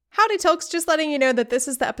Pony Talks, just letting you know that this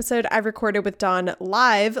is the episode I recorded with Dawn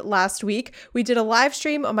live last week. We did a live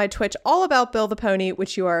stream on my Twitch all about Bill the Pony,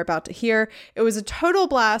 which you are about to hear. It was a total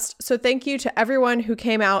blast, so thank you to everyone who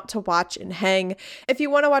came out to watch and hang. If you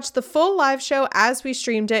want to watch the full live show as we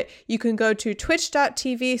streamed it, you can go to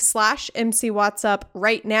twitch.tv/MCWhatsUp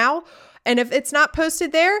right now. And if it's not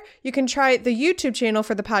posted there, you can try the YouTube channel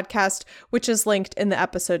for the podcast, which is linked in the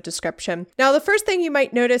episode description. Now, the first thing you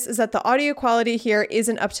might notice is that the audio quality here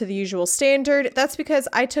isn't up to the usual standard. That's because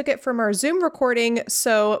I took it from our Zoom recording,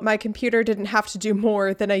 so my computer didn't have to do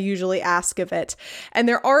more than I usually ask of it. And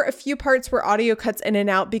there are a few parts where audio cuts in and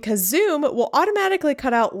out because Zoom will automatically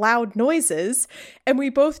cut out loud noises. And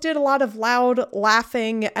we both did a lot of loud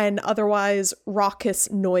laughing and otherwise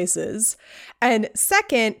raucous noises. And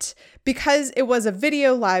second, because it was a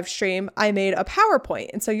video live stream, I made a PowerPoint.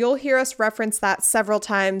 And so you'll hear us reference that several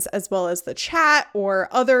times, as well as the chat or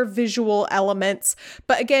other visual elements.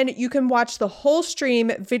 But again, you can watch the whole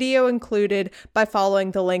stream, video included, by following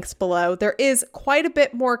the links below. There is quite a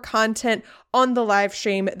bit more content on the live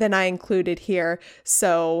stream than I included here.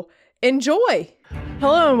 So enjoy.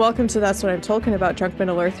 Hello and welcome to That's What I'm Talking About, Drunk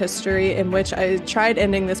Middle-earth history, in which I tried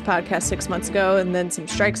ending this podcast 6 months ago and then some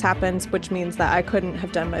strikes happened, which means that I couldn't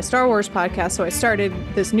have done my Star Wars podcast. So I started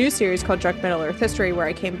this new series called Drunk Middle-earth History, where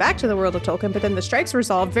I came back to the world of Tolkien, but then the strikes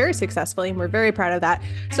resolved very successfully and we're very proud of that.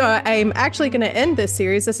 So I'm actually going to end this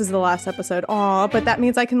series. This is the last episode. Aw, but that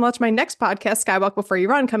means I can launch my next podcast, Skywalk Before You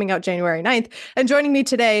Run, coming out January 9th. And joining me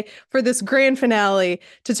today for this grand finale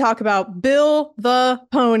to talk about Bill the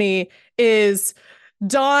Pony is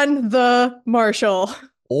Dawn the Marshall.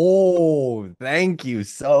 Oh, thank you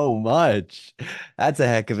so much. That's a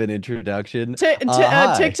heck of an introduction.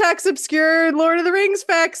 TikTok's obscure Lord of the Rings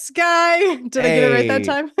facts guy. Did I get it right that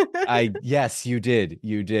time? Yes, you did.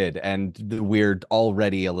 You did. And we're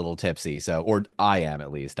already a little tipsy. So, or I am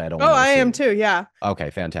at least. I don't. Oh, I am too. Yeah. Okay,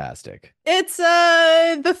 fantastic. It's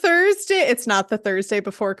the Thursday. It's not the Thursday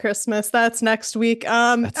before Christmas. That's next week.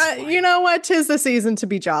 You know what? 'Tis the season to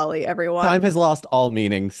be jolly, everyone. Time has lost all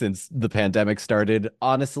meaning since the pandemic started.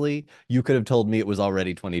 Honestly, you could have told me it was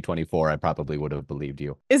already 2024. I probably would have believed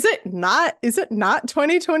you. Is it not? Is it not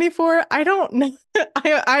 2024? I don't know.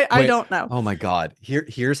 I don't know. Oh my God.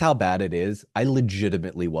 Here's how bad it is. I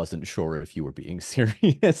legitimately wasn't sure if you were being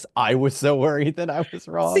serious. I was so worried that I was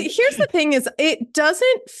wrong. See, here's the thing is it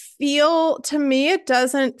doesn't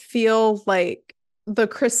feel like the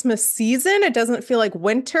Christmas season. It doesn't feel like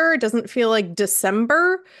winter. It doesn't feel like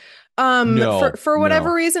December. For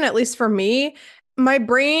whatever reason, at least for me, my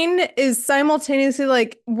brain is simultaneously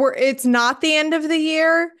like it's not the end of the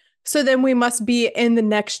year. So then we must be in the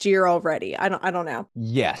next year already. I don't know.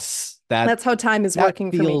 Yes. That's how time is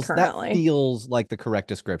working for me currently. That feels like the correct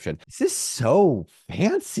description. This is so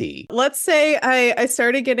fancy. Let's say I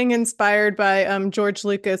started getting inspired by George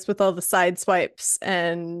Lucas with all the side swipes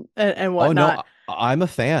and whatnot. Oh, no. I'm a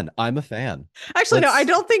fan. Actually, no, I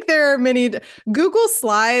don't think there are many. Google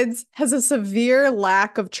Slides has a severe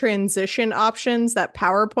lack of transition options that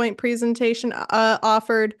PowerPoint presentation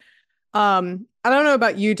offered. I don't know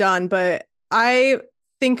about you, Don, but I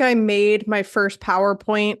think I made my first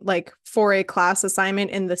PowerPoint like for a class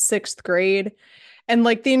assignment in the 6th grade. And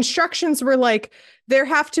like the instructions were like, there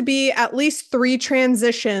have to be at least 3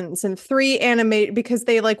 transitions and 3 animate because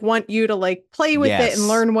they like want you to like play with it and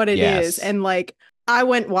learn what it is. And like, I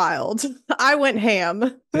went wild. I went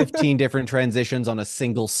ham. 15 different transitions on a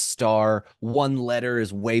single star. One letter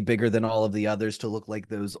is way bigger than all of the others to look like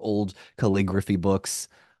those old calligraphy books.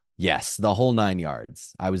 Yes, the whole 9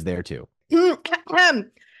 yards. I was there too.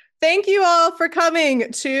 Thank you all for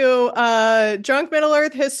coming to Drunk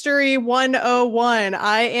Middle-earth History 101.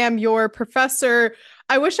 I am your professor.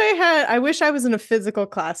 I wish I was in a physical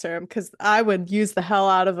classroom because I would use the hell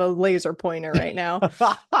out of a laser pointer right now.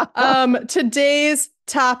 Today's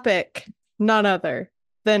topic, none other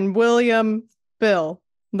than William Bill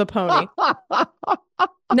the Pony.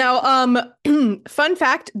 Now, fun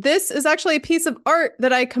fact, this is actually a piece of art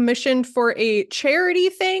that I commissioned for a charity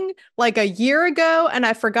thing like a year ago, and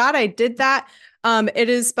I forgot I did that. It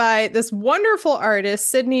is by this wonderful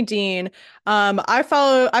artist, Sydney Dean. I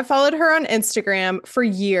followed her on Instagram for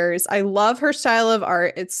years. I love her style of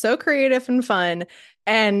art. It's so creative and fun.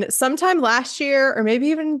 And sometime last year, or maybe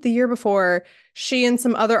even the year before, she and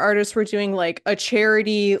some other artists were doing like a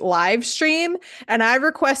charity live stream, and I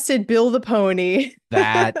requested Bill the Pony.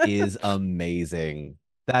 That is amazing.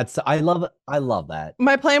 I love that.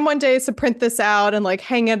 My plan one day is to print this out and like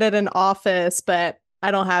hang it at an office, but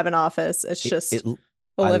I don't have an office. It's just a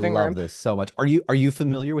living room. I love this so much. Are you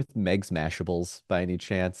familiar with Meg's Mashables by any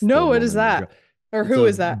chance? No, what is that? Or It's who a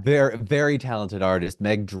is that? very, very talented artist.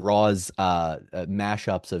 Meg draws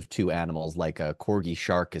mashups of two animals, like a corgi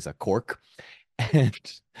shark is a cork. And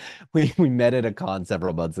we met at a con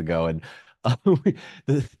several months ago, and we,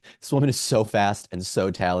 this woman is so fast and so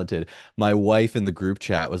talented. My wife in the group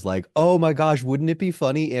chat was like, "Oh my gosh, wouldn't it be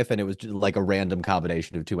funny if?" And it was just like a random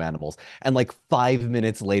combination of two animals. And like 5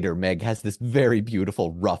 minutes later, Meg has this very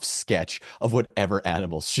beautiful rough sketch of whatever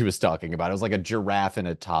animals she was talking about. It was like a giraffe in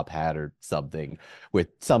a top hat or something with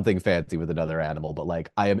something fancy with another animal. But like,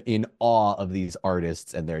 I am in awe of these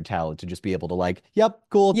artists and their talent to just be able to like, yep,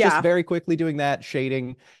 cool, just Yeah. very quickly doing that,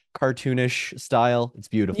 shading, cartoonish style. It's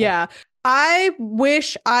beautiful. Yeah. I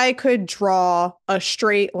wish I could draw a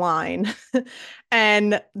straight line.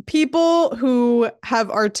 And people who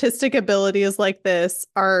have artistic abilities like this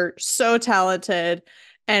are so talented,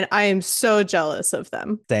 and I am so jealous of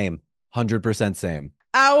them. Same. 100% same.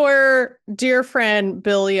 Our dear friend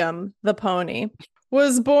Billiam the pony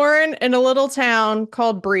was born in a little town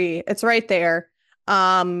called Bree. It's right there.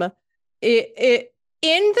 Um, it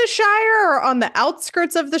in the Shire or on the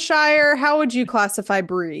outskirts of the Shire? How would you classify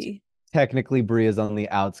Bree? Technically, Bree is on the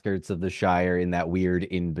outskirts of the Shire in that weird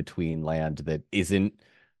in-between land that isn't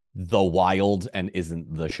the Wild and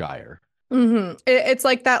isn't the Shire. It's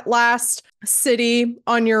like that last city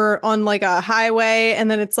on like a highway,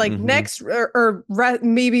 and then it's like Hmm. next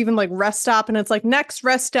maybe even like rest stop, and it's like next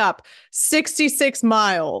rest stop 66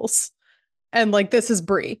 miles, and like this is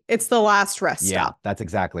Bree. It's the last rest Yeah, stop. that's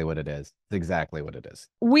exactly what it is. It's exactly what it is.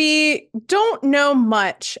 We don't know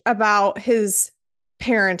much about his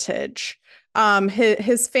parentage,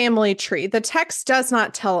 his family tree. The text does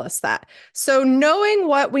not tell us that. So knowing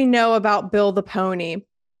what we know about Bill the pony,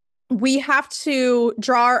 we have to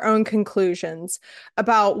draw our own conclusions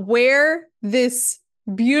about where this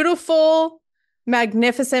beautiful,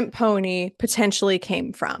 magnificent pony potentially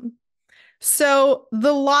came from. So,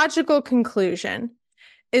 the logical conclusion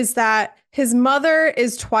is that his mother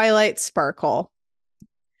is Twilight Sparkle,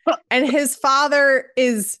 and his father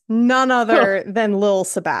is none other than Lil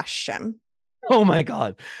Sebastian. Oh my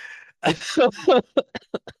God. This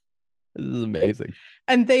is amazing.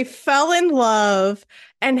 And they fell in love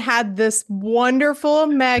and had this wonderful,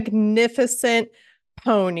 magnificent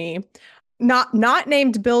pony, not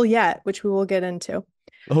named Bill yet, which we will get into.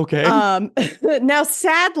 Okay. Now,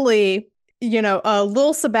 sadly,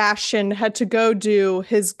 Lil Sebastian had to go do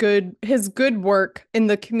his good work in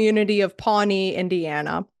the community of Pawnee,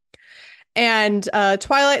 Indiana. And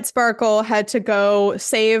Twilight Sparkle had to go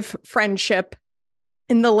save friendship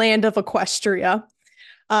in the land of Equestria.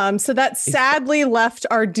 So that sadly left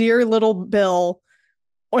our dear little Bill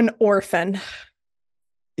an orphan.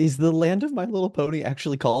 Is the land of My Little Pony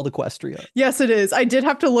actually called Equestria? Yes, it is. I did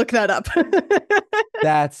have to look that up.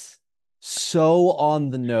 That's so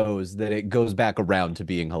on the nose that it goes back around to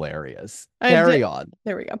being hilarious. I Carry did. on.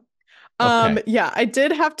 There we go. Okay. Yeah, I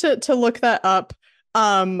did have to look that up.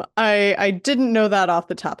 I didn't know that off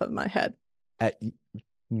the top of my head.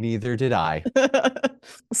 Neither did I.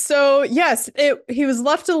 So yes, he was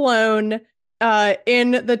left alone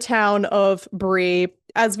in the town of Bree,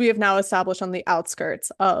 as we have now established on the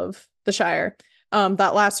outskirts of the Shire.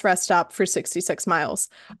 That last rest stop for 66 miles.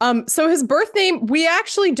 So his birth name, we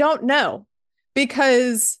actually don't know,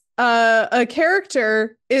 because a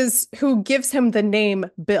character is who gives him the name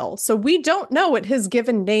Bill. So we don't know what his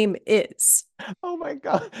given name is. Oh my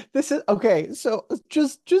God. This is okay. So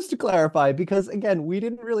just to clarify, because again, we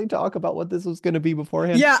didn't really talk about what this was going to be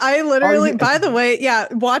beforehand. Yeah, I literally, by the way, yeah,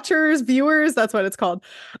 watchers, viewers, that's what it's called.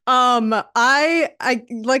 I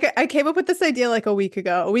came up with this idea like a week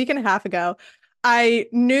and a half ago. I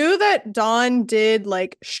knew that Don did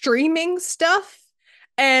like streaming stuff,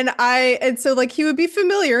 and so like he would be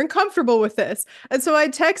familiar and comfortable with this. And so I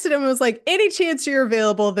texted him and was like, any chance you're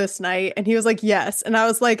available this night? And he was like, yes. And I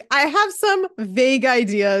was like, I have some vague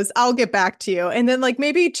ideas. I'll get back to you. And then like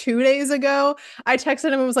maybe 2 days ago, I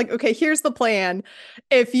texted him and was like, okay, here's the plan.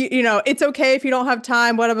 If it's okay if you don't have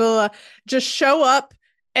time, whatever, just show up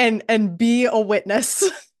and be a witness.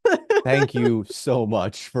 Thank you so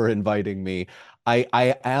much for inviting me.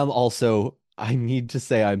 I am also, I need to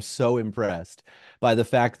say, I'm so impressed by the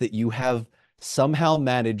fact that you have somehow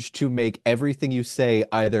managed to make everything you say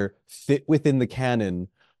either fit within the canon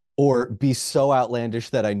or be so outlandish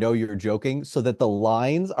that I know you're joking, so that the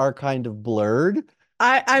lines are kind of blurred.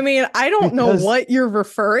 I mean, I don't know Because what you're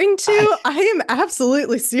referring to. I am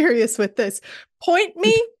absolutely serious with this. Point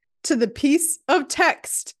me to the piece of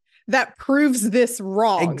text that proves this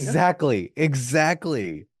wrong.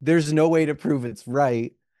 Exactly. There's no way to prove it's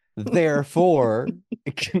right. Therefore,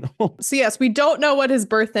 it can So yes, we don't know what his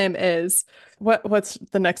birth name is. What's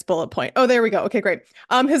the next bullet point? Oh, there we go. Okay, great.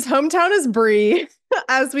 His hometown is Bree,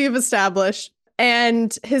 as we've established.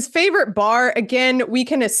 And his favorite bar, again, we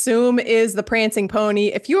can assume is the Prancing Pony.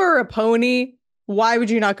 If you are a pony, why would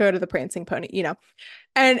you not go to the Prancing Pony?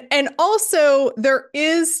 And also there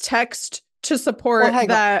is text to support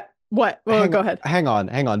that. What? Well, go ahead. Hang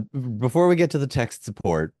on. Before we get to the text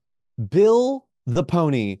support, Bill the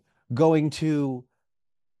pony going to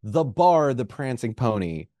the bar, the Prancing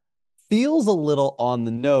Pony, feels a little on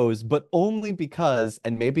the nose, but only because,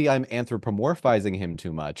 and maybe I'm anthropomorphizing him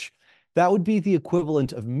too much, that would be the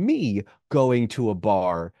equivalent of me going to a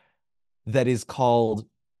bar that is called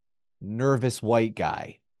Nervous White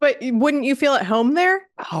Guy. But wouldn't you feel at home there?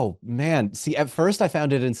 Oh, man. See, at first I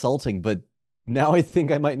found it insulting, but now I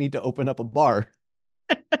think I might need to open up a bar.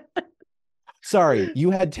 Sorry,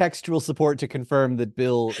 you had textual support to confirm that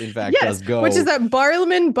Bill, in fact, does go. Which is that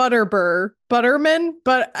Barliman Butterman,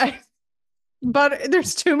 but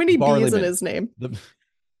there's too many B's in his name.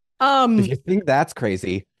 If you think that's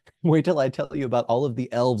crazy, wait till I tell you about all of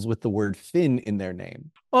the elves with the word Finn in their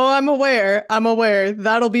name. Oh, I'm aware.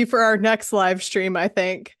 That'll be for our next live stream, I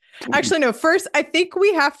think. Actually, no, first, I think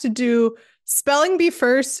we have to do spelling bee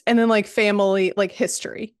first and then like family, like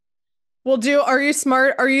history. We'll do, are you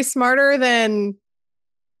smarter than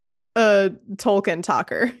a Tolkien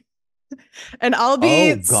talker? And I'll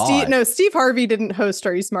be Steve Harvey didn't host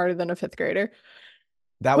Are You Smarter Than a Fifth Grader?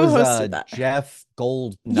 That was Jeff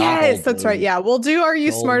Gold. Yes, that's right. Yeah, we'll do Are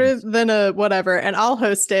You Smarter Than a Whatever, and I'll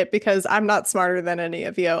host it because I'm not smarter than any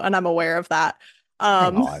of you, and I'm aware of that.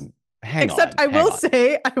 I will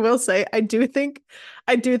say, I do think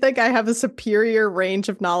I have a superior range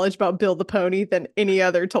of knowledge about Bill the Pony than any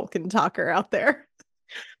other Tolkien talker out there.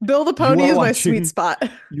 Bill the Pony is my sweet spot.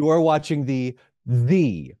 You are watching the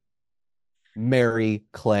Mary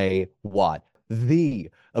Clay Watt, the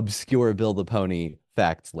obscure Bill the Pony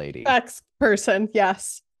facts lady. Facts person,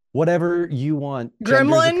 yes. Whatever you want.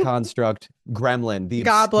 Gremlin, construct, Gremlin, the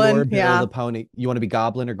Goblin, obscure Bill the Pony. You want to be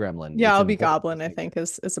Goblin or Gremlin? Yeah, I'll be Goblin. I think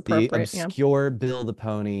is appropriate. The obscure Bill the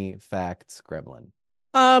Pony facts Gremlin.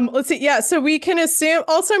 Let's see. Yeah, so we can assume.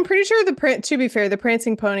 Also, I'm pretty sure to be fair, the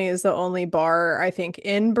Prancing Pony is the only bar I think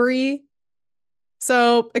in Bree.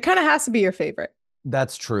 So it kind of has to be your favorite.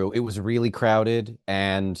 That's true. It was really crowded,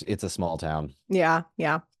 and it's a small town. Yeah.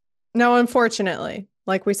 No, unfortunately,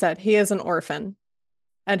 like we said, he is an orphan.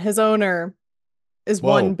 And his owner is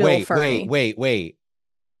one Bill Fernie. Wait.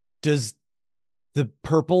 Does the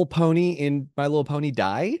purple pony in My Little Pony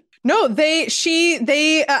die? No, they essentially,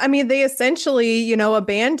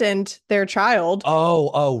 abandoned their child.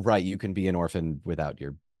 Oh, right. You can be an orphan without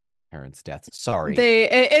your parents' death. Sorry.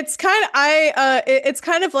 It's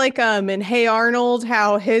kind of like in Hey Arnold,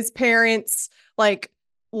 how his parents like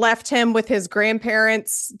left him with his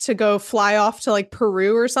grandparents to go fly off to like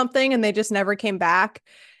Peru or something, and they just never came back.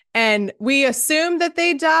 And we assume that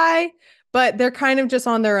they die, but they're kind of just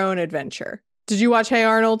on their own adventure. Did you watch Hey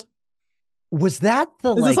Arnold? Was that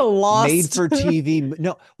made for TV?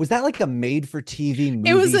 No, was that like a made for TV movie?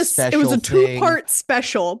 It was a 2-part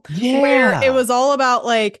special. Yeah, where it was all about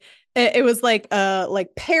like it was like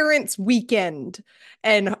parents' weekend.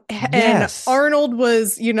 And Arnold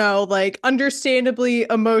was, like understandably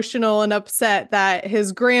emotional and upset that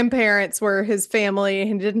his grandparents were his family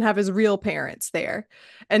and didn't have his real parents there.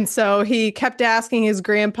 And so he kept asking his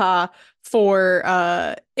grandpa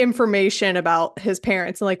for information about his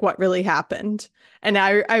parents and like what really happened. And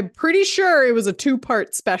I'm pretty sure it was a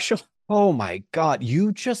 2-part special. Oh my God.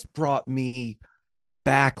 You just brought me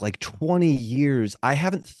back like 20 years. I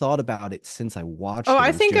haven't thought about it since I watched it.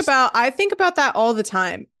 I think about that all the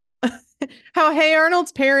time. How Hey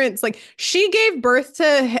Arnold's parents, like she gave birth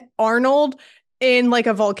to Arnold in like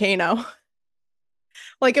a volcano.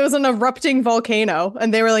 Like it was an erupting volcano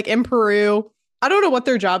and they were like in Peru. I don't know what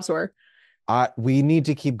their jobs were. We need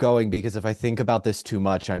to keep going because if I think about this too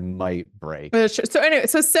much, I might break. So anyway,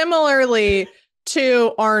 so similarly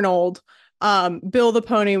to Arnold, Bill the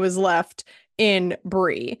Pony was left in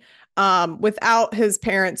Bree without his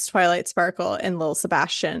parents, Twilight Sparkle and Lil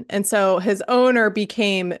Sebastian. And so his owner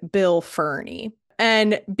became Bill Fernie.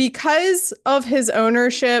 And because of his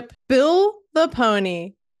ownership, Bill the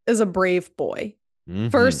Pony is a brave boy. Mm-hmm.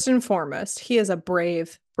 First and foremost, he is a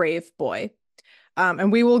brave boy.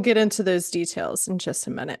 And we will get into those details in just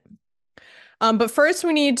a minute. But first,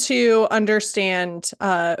 we need to understand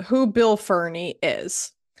who Bill Fernie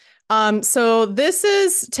is. So this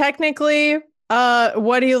is technically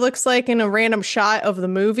what he looks like in a random shot of the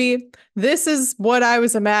movie. This is what I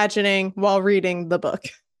was imagining while reading the book.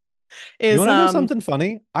 You is want to know something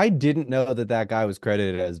funny? I didn't know that that guy was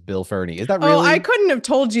credited as Bill Ferny. Is that oh, I really? couldn't have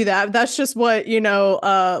told you that. That's just what,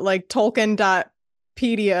 like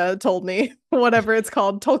Tolkien.pedia told me. Whatever it's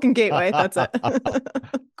called. Tolkien Gateway. That's it.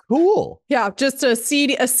 Cool. Yeah, just a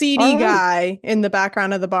seedy All right. guy in the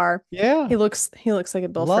background of the bar. Yeah. He looks like a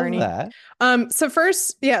Bill Love Ferny. that. So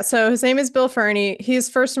first, yeah, so his name is Bill Ferny. He's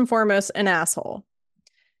first and foremost an asshole.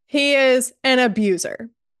 He is an abuser.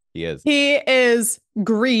 He is. He is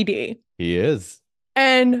greedy. He is.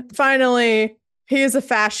 And finally, he is a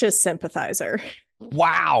fascist sympathizer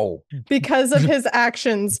Wow. because of his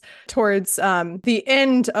actions towards the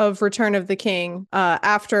end of Return of the King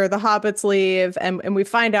after the hobbits leave and we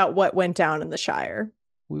find out what went down in the Shire.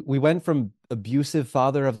 We went from abusive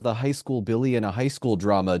father of the high school Billy in a high school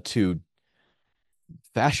drama to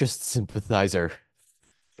fascist sympathizer.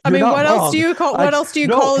 I You're mean, not what else do wrong. you call what else do you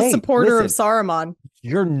No, call a hey, supporter of listen, Saruman?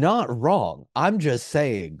 you're not wrong. I'm just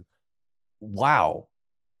saying, wow.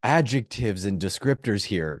 Adjectives and descriptors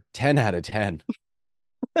here. 10 out of 10.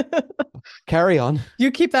 Carry on. You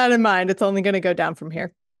keep that in mind. It's only going to go down from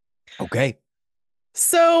here. Okay.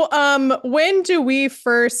 So, when do we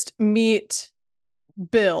first meet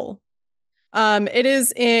Bill? It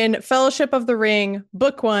is in Fellowship of the Ring,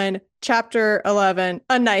 Book 1, Chapter 11,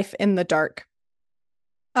 A Knife in the Dark.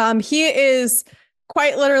 He is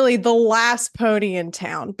quite literally the last pony in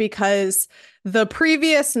town because the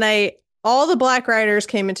previous night, all the Black Riders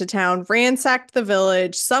came into town, ransacked the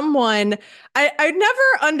village. Someone, I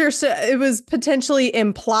never understood. It was potentially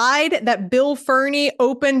implied that Bill Ferny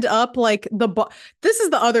opened up like this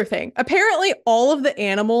is the other thing. Apparently, all of the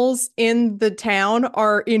animals in the town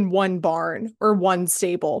are in one barn or one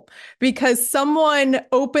stable because someone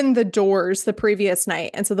opened the doors the previous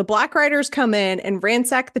night. And so the Black Riders come in and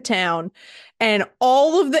ransack the town, and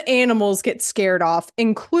all of the animals get scared off,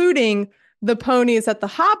 including the ponies that the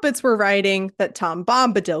hobbits were riding that Tom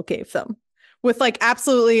Bombadil gave them with like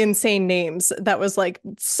absolutely insane names. That was like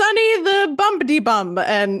Sonny the Bumpity Bum.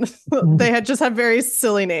 And they had just had very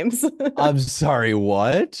silly names. I'm sorry,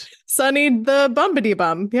 what? Sonny the Bumpity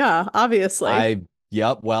Bum. Yeah, obviously.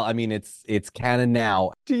 Yep. Well, I mean, it's canon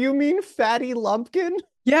now. Do you mean Fatty Lumpkin?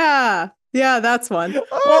 Yeah. Yeah, that's one.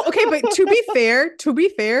 Well, okay, but to be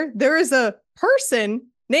fair, there is a person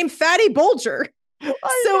named Fatty Bulger.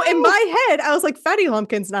 So in my head, I was like, Fatty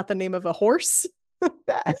Lumpkin's not the name of a horse.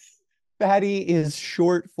 Fatty is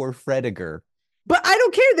short for Frediger. But I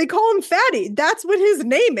don't care. They call him Fatty. That's what his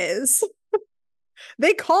name is.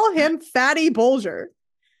 They call him Fatty Bulger.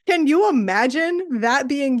 Can you imagine that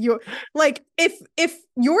being your like if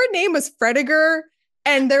your name was Frediger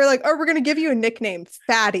and they're like, oh, we're gonna give you a nickname,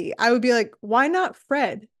 Fatty, I would be like, why not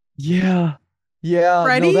Fred? Yeah. Yeah.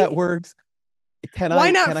 Freddy? No, that works.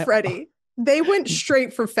 Why not Freddy? They went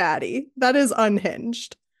straight for Fatty. That is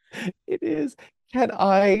unhinged. It is. Can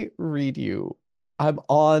I read you? I'm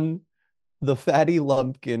on the Fatty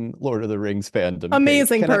Lumpkin Lord of the Rings fandom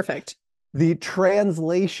Amazing, page. perfect. The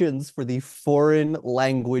translations for the foreign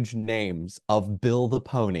language names of Bill the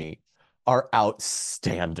Pony are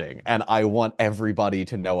outstanding, and I want everybody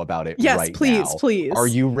to know about it right please, now. Please. Are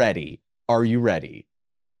you ready? Are you ready?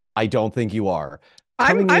 I don't think you are.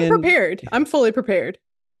 I'm prepared. I'm fully prepared.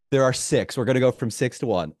 There are 6. We're going to go from 6 to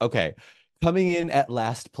 1. Okay. Coming in at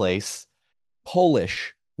last place,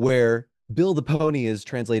 Polish, where Bill the Pony is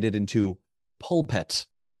translated into pulpit.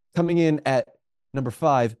 Coming in at number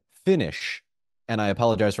 5, Finnish. And I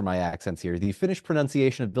apologize for my accents here. The Finnish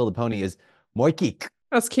pronunciation of Bill the Pony is moikik.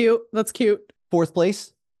 That's cute. That's cute. 4th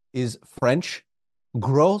place is French,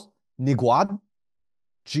 Gros Niguad.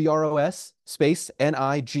 Gros space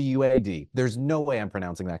Niguad. There's no way I'm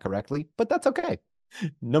pronouncing that correctly, but that's okay.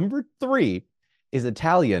 Number 3 is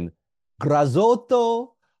Italian,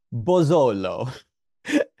 Grazotto Bozzolo.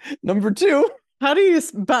 Number 2. How do you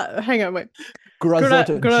hang on, wait.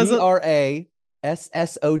 Grazotto. Grassoto.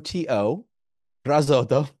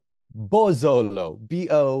 Grazotto. Bozzolo.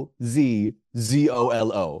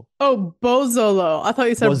 Bozzolo. Oh, Bozzolo. I thought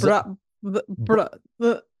you said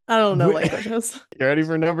I don't know languages. You ready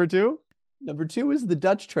for number 2? Number 2 is the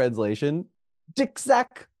Dutch translation,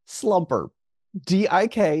 Dikzak Slumper.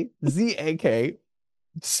 Dikzak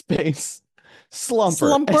space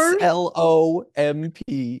Slumper.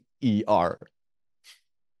 Slomper.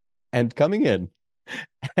 And coming in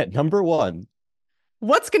at number 1.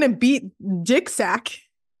 What's gonna beat Dikzak?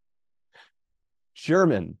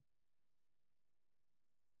 German.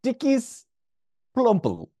 Dickies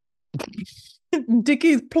Plumpel.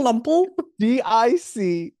 Dickies Plumple?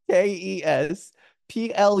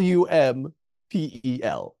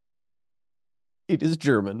 Dickeспlumpel. It is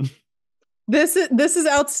German. This is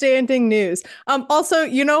outstanding news. Also,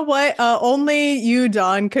 you know what? Only you,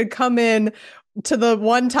 Don, could come in to the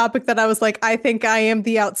one topic that I was like, I think I am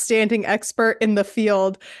the outstanding expert in the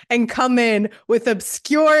field, and come in with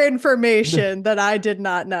obscure information that I did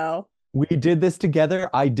not know. We did this together.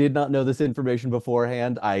 I did not know this information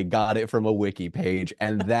beforehand. I got it from a wiki page,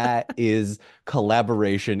 and that is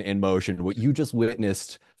collaboration in motion. What you just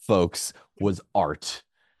witnessed, folks, was art.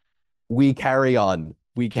 We carry on.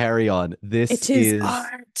 We carry on. This It is is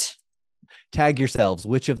art. Tag yourselves.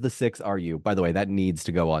 Which of the six are you? By the way, that needs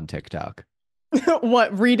to go on TikTok.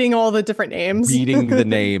 What, reading all the different names? Reading the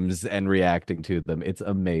names and reacting to them. It's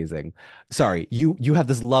amazing. Sorry, you have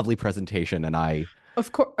this lovely presentation, and I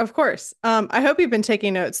Of course. I hope you've been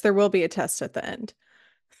taking notes. There will be a test at the end.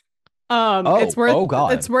 oh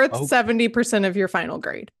God. It's worth Oh, 70% of your final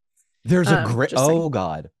grade. there's a great Just saying.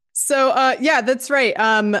 God. So yeah, that's right.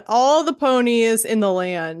 All the ponies in the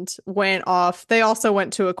land went off. They also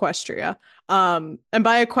went to Equestria. And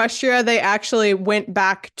by Equestria, they actually went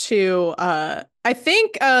back to I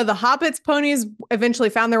think the Hobbit's ponies eventually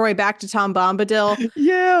found their way back to Tom Bombadil.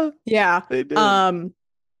 Yeah, Yeah. they did.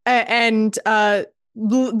 And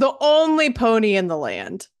the only pony in the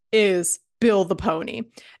land is Bill the pony.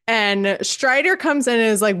 And Strider comes in and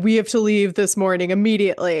is like, we have to leave this morning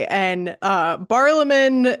immediately. And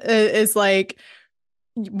Barliman is like,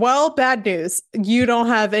 well, bad news. You don't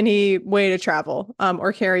have any way to travel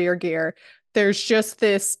or carry your gear. There's just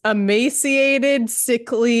this emaciated,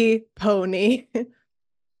 sickly pony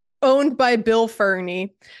owned by Bill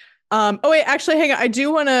Fernie. Oh, wait, actually, hang on. I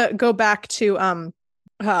do want to go back to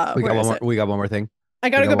we got one more thing. I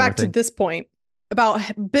got to go back to this point about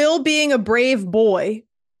Bill being a brave boy.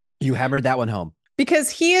 You hammered that one home.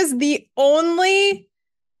 Because he is the only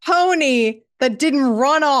pony that didn't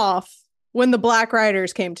run off when the Black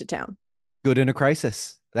Riders came to town. Good in a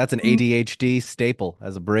crisis. That's an ADHD staple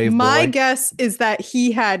as a brave boy. My guess is that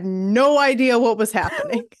he had no idea what was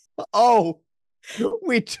happening. Oh,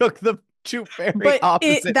 we took the two very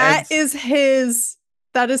opposite that ends.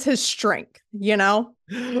 That is his strength, you know?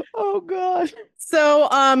 Oh God. So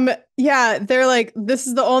yeah, they're like, this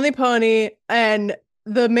is the only pony, and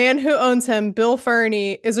the man who owns him, Bill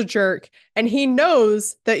Fernie, is a jerk, and he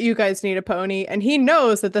knows that you guys need a pony, and he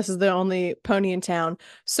knows that this is the only pony in town.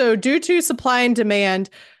 So due to supply and demand,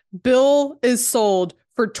 Bill is sold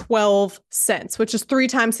for 12 cents, which is 3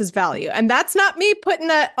 times his value. And that's not me putting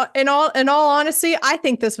that in all honesty. I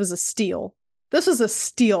think this was a steal. This was a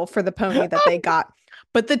steal for the pony that they got.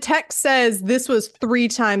 But the text says this was 3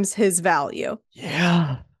 times his value.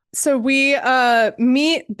 Yeah. So we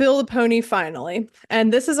meet Bill the pony finally,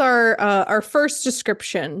 and this is our first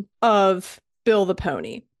description of Bill the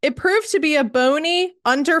pony. It proved to be a bony,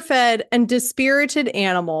 underfed, and dispirited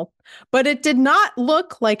animal, but it did not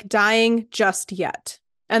look like dying just yet.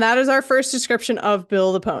 And that is our first description of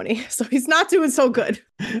Bill the pony. So he's not doing so good.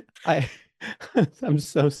 I'm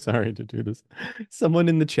so sorry to do this. Someone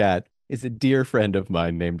in the chat is a dear friend of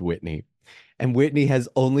mine named Whitney, and Whitney has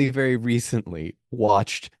only very recently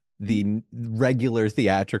watched the regular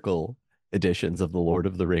theatrical editions of the Lord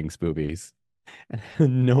of the Rings movies. And I have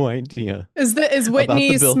no idea. Is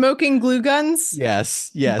Whitney smoking glue guns?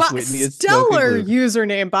 Yes. But Whitney is stellar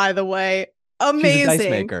username, by the way.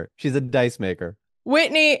 Amazing. She's a dice maker.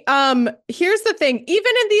 Whitney, here's the thing.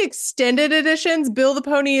 Even in the extended editions, Bill the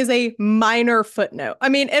Pony is a minor footnote. I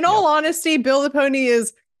mean, in all honesty, Bill the Pony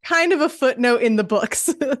is kind of a footnote in the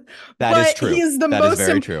books. That is true. He's that is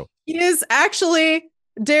very true. He is actually,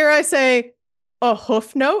 dare I say, a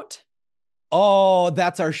hoof note. Oh,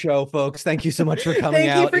 that's our show, folks. Thank you so much for coming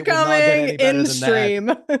out. Thank you for coming in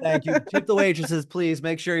stream. Thank you. Tip the waitresses, please.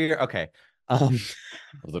 Make sure you're okay. That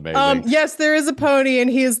was amazing. Yes, there is a pony, and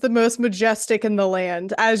he is the most majestic in the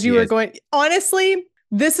land. As you were going, honestly,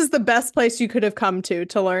 this is the best place you could have come to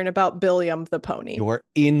learn about Billiam the pony. You're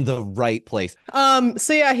in the right place.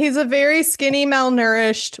 So yeah, he's a very skinny,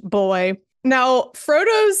 malnourished boy. Now,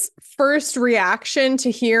 Frodo's first reaction to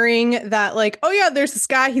hearing that, like, oh yeah, there's this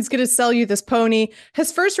guy, he's going to sell you this pony.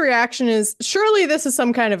 His first reaction is, surely this is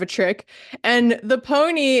some kind of a trick. And the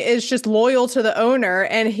pony is just loyal to the owner.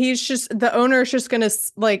 And the owner is just going to,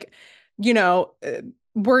 like, you know,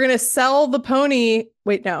 we're going to sell the pony.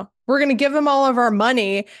 Wait, no, we're going to give him all of our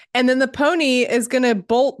money. And then the pony is going to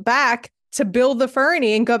bolt back to Bill the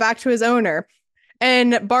Fernie and go back to his owner.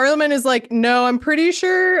 And Barliman is like, no, I'm pretty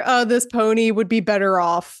sure this pony would be better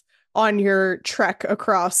off on your trek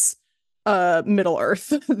across Middle Earth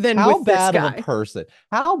than with this guy.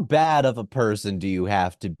 How bad of a person do you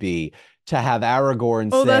have to be to have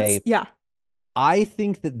Aragorn say, yeah, I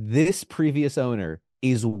think that this previous owner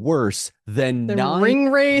is worse than The 9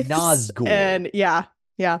 ring wraiths Nazgul. and yeah,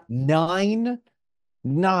 yeah. 9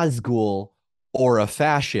 Nazgul or a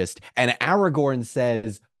fascist. And Aragorn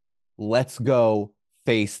says, let's go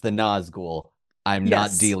face the Nazgul. I'm not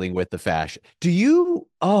Yes. dealing with the fascist. Do you?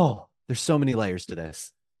 Oh, there's so many layers to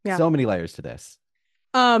this. Yeah. So many layers to this.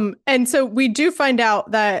 And so we do find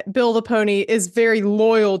out that Bill the Pony is very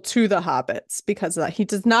loyal to the hobbits because of that. He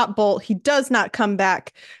does not bolt. He does not come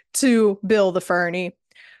back to Bill the Ferny.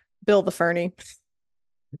 Bill the Ferny.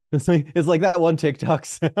 It's like that one TikTok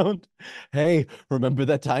sound. Hey, remember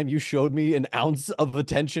that time you showed me an ounce of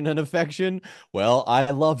attention and affection? Well,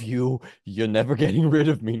 I love you. You're never getting rid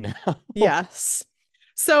of me now. Yes.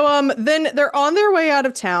 So then they're on their way out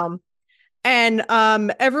of town. And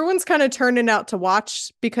everyone's kind of turning out to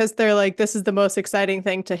watch because they're like, this is the most exciting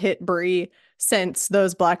thing to hit Bree since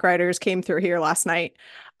those Black Riders came through here last night.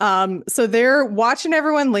 So they're watching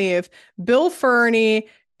everyone leave. Bill Ferny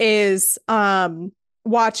is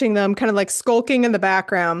watching them, kind of like skulking in the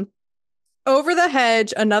background. Over the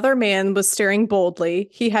hedge, another man was staring boldly.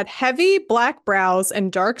 He had heavy black brows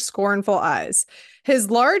and dark, scornful eyes. His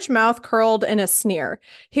large mouth curled in a sneer.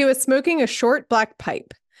 He was smoking a short black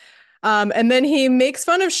pipe. And then he makes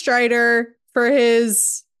fun of Strider for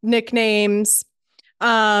his nicknames.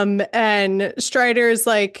 And Strider's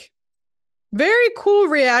like, very cool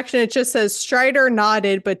reaction. It just says Strider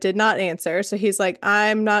nodded but did not answer. So he's like,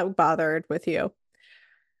 I'm not bothered with you.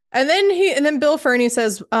 And then Bill Ferny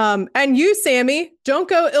says, and you, Sammy, don't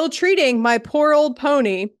go ill-treating my poor old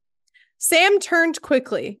pony. Sam turned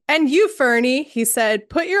quickly. And you, Ferny, he said,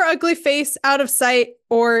 put your ugly face out of sight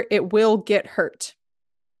or it will get hurt.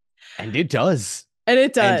 And it does. And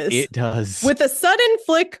it does. And it does. With a sudden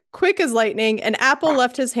flick, quick as lightning, an apple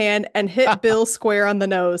left his hand and hit Bill square on the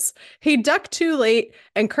nose. He ducked too late,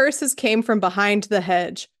 and curses came from behind the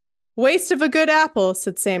hedge. Waste of a good apple,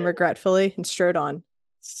 said Sam regretfully, and strode on.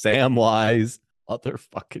 Samwise,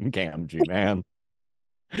 motherfucking Gamgee, man.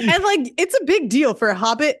 And like, it's a big deal for a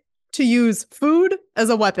hobbit to use food as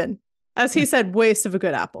a weapon. As he said, waste of a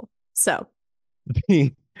good apple. So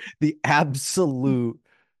the absolute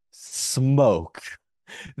smoke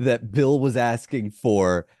that Bill was asking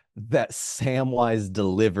for, that Samwise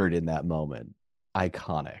delivered in that moment.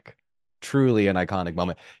 Iconic. Truly an iconic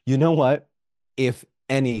moment. You know what? If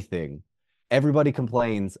anything, everybody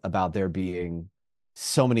complains about there being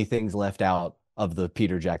so many things left out of the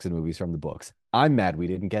Peter Jackson movies from the books. I'm mad we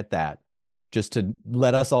didn't get that. Just to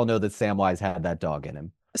let us all know that Samwise had that dog in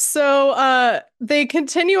him. So they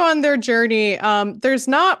continue on their journey. There's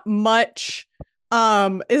not much.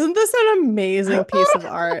 Isn't this an amazing piece of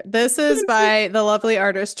art? This is by the lovely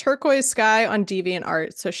artist Turquoise Sky on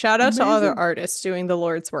DeviantArt. So shout out to other artists doing the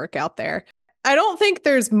Lord's work out there. I don't think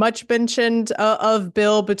there's much mentioned of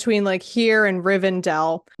Bill between like here and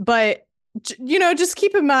Rivendell, but you know, just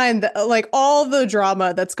keep in mind that like all the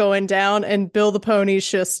drama that's going down and Bill the Pony's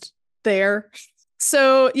just there.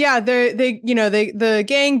 So yeah, the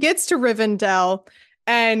gang gets to Rivendell,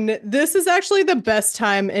 and this is actually the best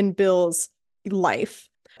time in Bill's life.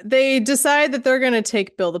 They decide that they're going to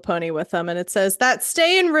take Bill the Pony with them, and it says that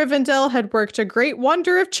stay in Rivendell had worked a great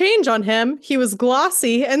wonder of change on him. He was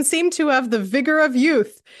glossy and seemed to have the vigor of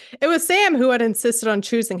youth. It was Sam who had insisted on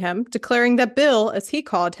choosing him, declaring that Bill, as he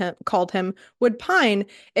called him, would pine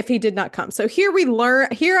if he did not come. So here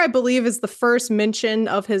I believe is the first mention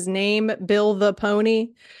of his name, Bill the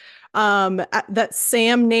Pony, that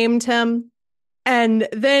Sam named him. And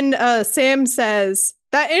then Sam says,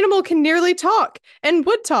 that animal can nearly talk, and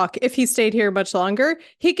would talk if he stayed here much longer.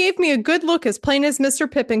 He gave me a good look as plain as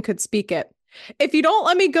Mr. Pippin could speak it. If you don't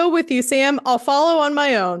let me go with you, Sam, I'll follow on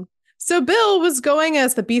my own. So Bill was going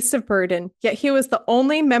as the beast of burden, yet he was the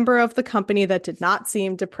only member of the company that did not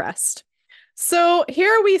seem depressed. So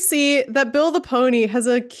here we see that Bill the Pony has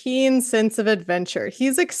a keen sense of adventure.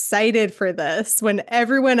 He's excited for this when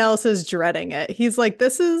everyone else is dreading it. He's like,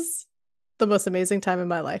 this is the most amazing time in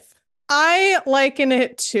my life. I liken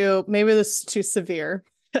it to, maybe this is too severe,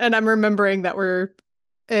 and I'm remembering that we're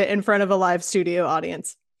in front of a live studio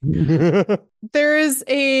audience. There is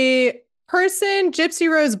a person,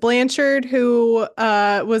 Gypsy Rose Blanchard, who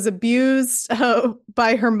was abused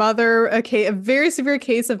by her mother, a very severe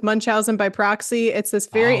case of Munchausen by proxy. It's this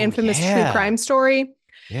very infamous true crime story.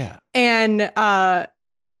 Yeah. And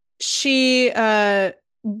she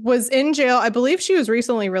was in jail. I believe she was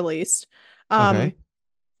recently released. Okay.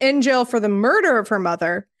 In jail for the murder of her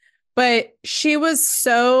mother, but she was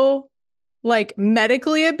so like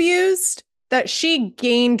medically abused that she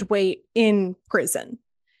gained weight in prison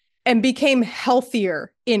and became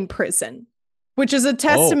healthier in prison, which is a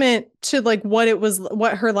testament to like what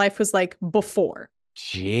her life was like before.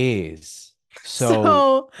 Jeez. So,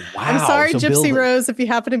 So I'm wow. sorry, So Bill, Gypsy Rose, if you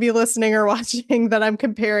happen to be listening or watching, that I'm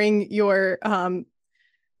comparing your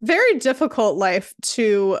very difficult life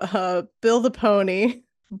to Bill the Pony.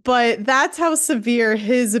 But that's how severe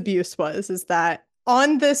his abuse was, is that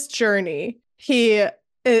on this journey, he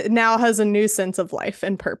now has a new sense of life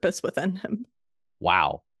and purpose within him.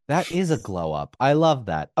 wow. That is a glow up. I love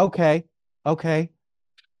that. Okay. Okay.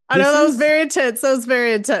 I know This that was is very intense. That was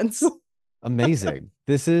very intense. amazing.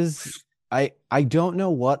 This is I don't know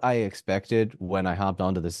what I expected when I hopped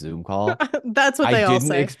onto this Zoom call. That's what I they all didn't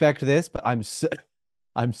say. expect this, but I'm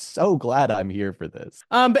so glad I'm here for this.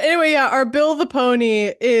 But anyway, yeah, our Bill the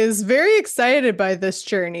Pony is very excited by this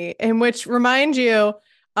journey, in which, remind you,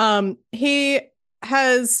 he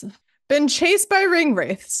has been chased by ring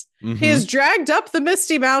wraiths. He Mm-hmm. is dragged up the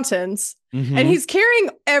Misty Mountains, and Mm-hmm. he's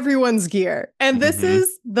carrying everyone's gear. And this Mm-hmm.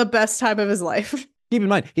 is the best time of his life. Keep in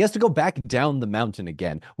mind, he has to go back down the mountain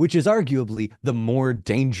again, which is arguably the more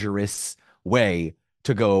dangerous way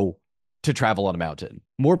to go to travel on a mountain.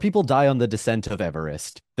 More people die on the descent of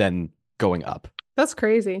Everest than going up. That's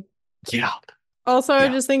crazy. Yeah. Also, I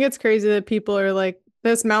Yeah. just think it's crazy that people are like,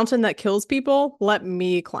 this mountain that kills people, let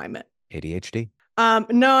me climb it. ADHD.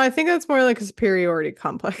 No, I think that's more like a superiority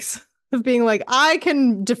complex of being like, I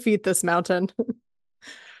can defeat this mountain.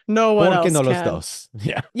 No one Porque else no los can. dos.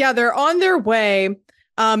 Yeah. Yeah, they're on their way.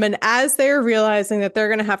 And as they're realizing that they're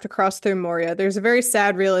going to have to cross through Moria, there's a very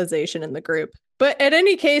sad realization in the group. But in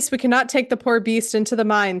any case, we cannot take the poor beast into the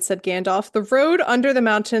mine, said Gandalf. The road under the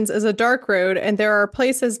mountains is a dark road, and there are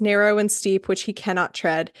places narrow and steep which he cannot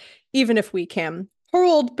tread, even if we can. Poor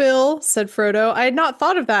old Bill, said Frodo. I had not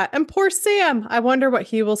thought of that. And poor Sam. I wonder what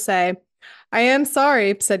he will say. I am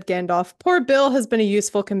sorry, said Gandalf. Poor Bill has been a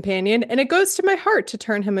useful companion, and it goes to my heart to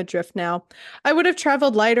turn him adrift now. I would have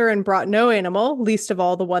traveled lighter and brought no animal, least of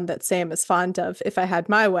all the one that Sam is fond of, if I had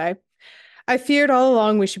my way. I feared all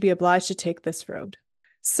along we should be obliged to take this road.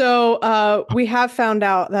 So we have found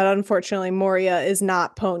out that unfortunately Moria is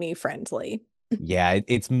not pony friendly. Yeah,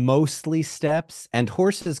 it's mostly steps, and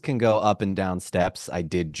horses can go up and down steps. I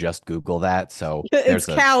did just Google that, so It's there's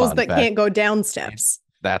a cows fun that fact. can't go down steps.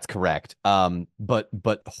 That's correct. But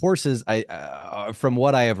horses, from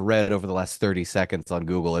what I have read over the last 30 seconds on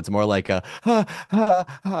Google, it's more like a ha,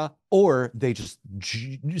 ha, ha, or they just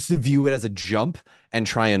view it as a jump and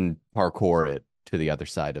try and parkour it to the other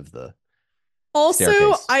side of the Also,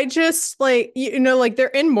 staircase. I just like, like they're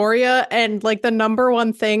in Moria and like the number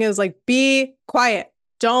one thing is like, be quiet.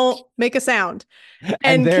 Don't make a sound.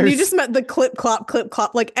 And can you just the clip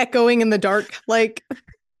clop, like echoing in the dark? Like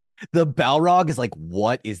the Balrog is like,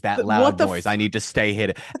 what is that loud noise? I need to stay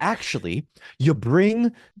hidden. Actually, you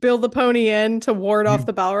bring Bill the Pony in to ward off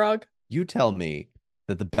the Balrog. You tell me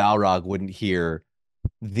that the Balrog wouldn't hear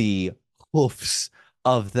the hoofs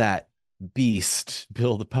of that beast,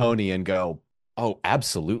 Bill the Pony, and go, oh,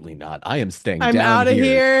 absolutely not. I am staying I'm down out of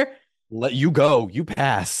here. Let you go. You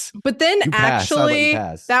pass. But then You pass. I let you actually,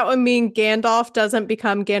 pass. that would mean Gandalf doesn't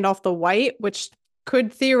become Gandalf the White, which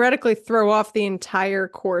could theoretically throw off the entire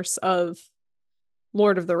course of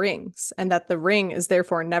Lord of the Rings, and that the ring is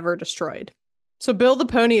therefore never destroyed. So Bill the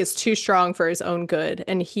Pony is too strong for his own good,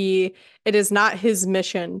 and it is not his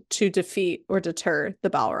mission to defeat or deter the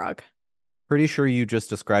Balrog. Pretty sure you just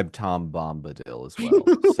described Tom Bombadil as well.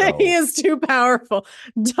 So. He is too powerful.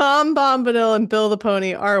 Tom Bombadil and Bill the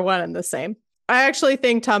Pony are one and the same. I actually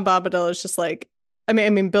think Tom Bombadil is just like, I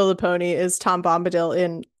mean, Bill the Pony is Tom Bombadil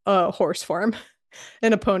in a horse form,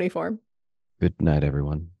 in a pony form. Good night,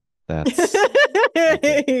 everyone. That's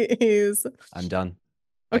I'm done.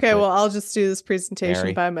 Okay, well, I'll just do this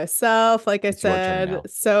presentation by myself, like I said.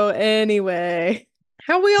 So anyway,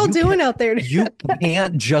 how are we all doing out there? You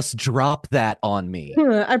can't just drop that on me.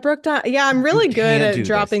 I broke down. Yeah, I'm really good at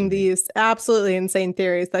dropping these absolutely insane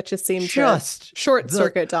theories that just seem to short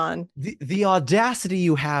circuit Dawn. The audacity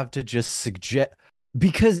you have to just suggest,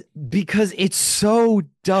 because it's so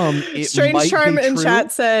dumb. Strange Charm in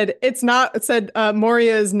chat said it's not. It said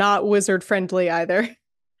Moria is not wizard friendly either.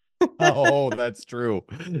 Oh, that's true.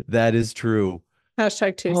 That is true.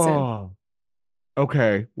 Hashtag too soon.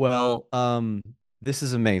 Okay. Well, this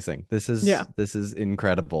is amazing. This is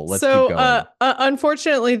incredible. Let's keep going.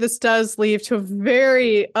 Unfortunately, this does lead to a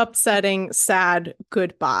very upsetting, sad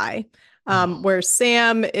goodbye, where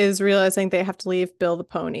Sam is realizing they have to leave Bill the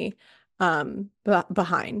Pony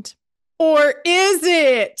behind. Or is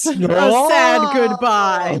it a sad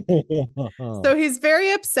goodbye? So he's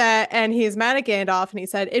very upset and he's mad at Gandalf, and he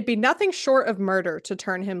said, it'd be nothing short of murder to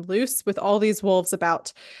turn him loose with all these wolves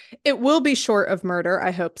about. It will be short of murder,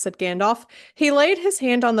 I hope, said Gandalf. He laid his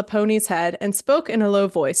hand on the pony's head and spoke in a low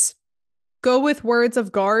voice. go with words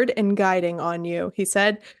of guard and guiding on you, he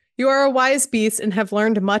said. You are a wise beast and have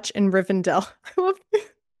learned much in Rivendell.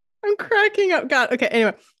 I'm cracking up. God. Okay.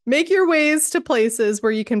 Anyway, make your ways to places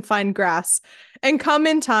where you can find grass and come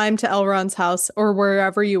in time to Elrond's house or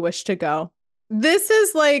wherever you wish to go. This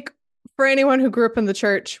is like for anyone who grew up in the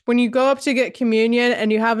church, when you go up to get communion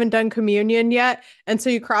and you haven't done communion yet, and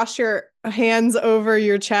so you cross your hands over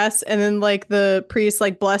your chest and then like the priest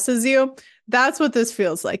like blesses you. That's what this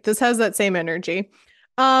feels like. This has that same energy.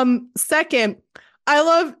 Second, I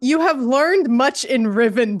love you have learned much in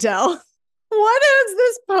Rivendell. What has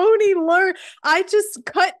this pony learned? I just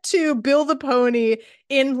cut to Bill the pony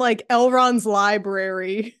in like Elrond's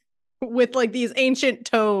library with like these ancient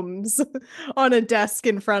tomes on a desk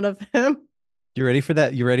in front of him. You ready for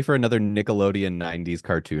that? You ready for another Nickelodeon 90s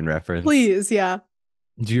cartoon reference? Please, yeah.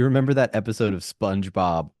 Do you remember that episode of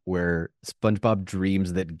SpongeBob where SpongeBob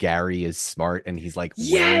dreams that Gary is smart and he's like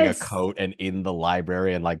wearing a coat and in the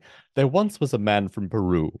library and like there once was a man from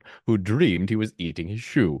Peru who dreamed he was eating his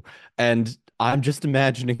shoe. And I'm just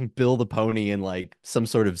imagining Bill the pony in like some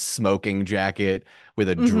sort of smoking jacket with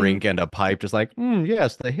a drink and a pipe, just like,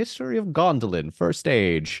 yes, the history of Gondolin, first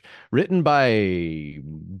age, written by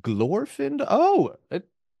Glorfin. Oh,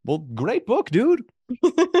 well, great book, dude.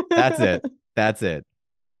 That's it. That's it.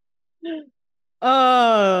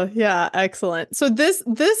 Oh, yeah, excellent. So this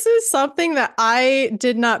is something that I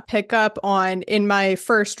did not pick up on in my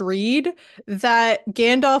first read, that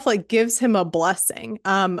Gandalf like gives him a blessing.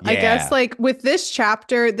 I guess like with this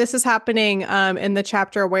chapter, this is happening in the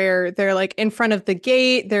chapter where they're like in front of the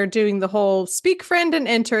gate, they're doing the whole speak friend and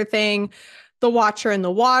enter thing. The Watcher in the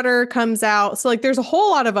Water comes out. So like there's a whole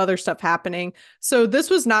lot of other stuff happening. So this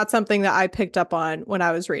was not something that I picked up on when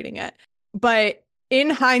I was reading it. But in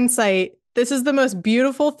hindsight, this is the most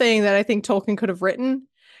beautiful thing that I think Tolkien could have written,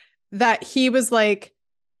 that he was like,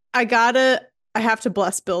 I have to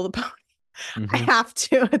bless Bill the pony. I have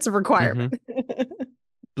to. It's a requirement.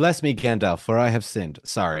 Bless me, Gandalf, for I have sinned.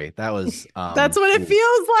 Sorry, that was... That's what it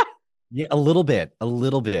feels like. Yeah, a little bit.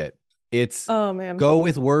 It's oh man, go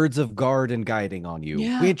with words of guard and guiding on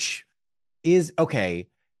you, which is okay.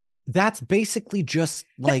 That's basically just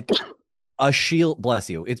like... a shield, bless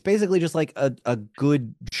you. It's basically just like a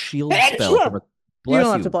good shield spell. You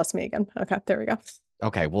don't have to bless me again. Okay, there we go.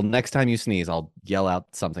 Okay, well, next time you sneeze, I'll yell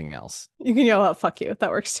out something else. You can yell out, fuck you. That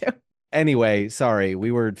works too. Anyway, sorry, we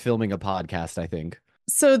were filming a podcast, I think.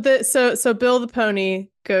 So Bill the pony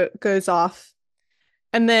goes off.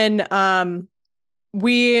 And then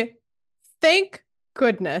we, thank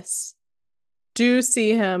goodness, do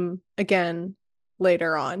see him again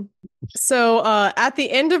later on. So at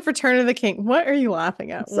the end of Return of the King, what are you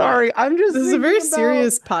laughing at? Sorry, this is a very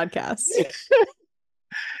serious podcast.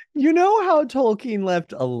 You know how Tolkien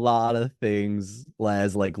left a lot of things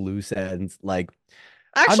as like loose ends, like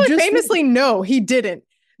actually famously no, he didn't,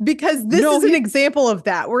 because this is an example of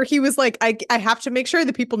that, where he was like, I have to make sure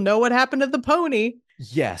that people know what happened to the pony.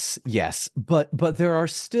 Yes, but there are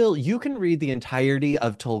still, you can read the entirety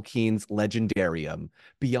of Tolkien's Legendarium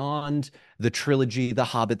beyond the trilogy, The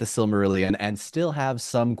Hobbit, The Silmarillion, and still have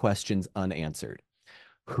some questions unanswered.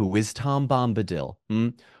 Who is Tom Bombadil?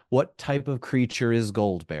 What type of creature is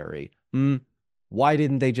Goldberry? Why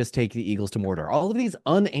didn't they just take the Eagles to Mordor? All of these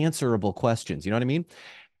unanswerable questions, you know what I mean?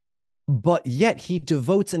 But yet he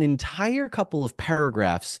devotes an entire couple of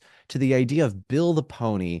paragraphs to the idea of Bill the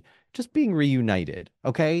pony just being reunited,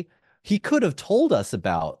 okay? He could have told us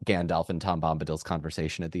about Gandalf and Tom Bombadil's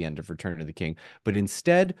conversation at the end of Return of the King, but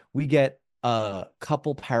instead we get a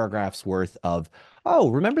couple paragraphs worth of, oh,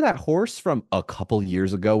 remember that horse from a couple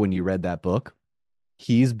years ago when you read that book?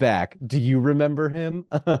 He's back. Do you remember him?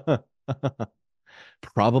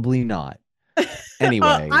 Probably not.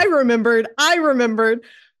 Anyway. I remembered. I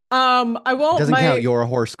won't. Doesn't count. You're a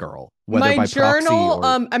horse girl. Whether my by journal.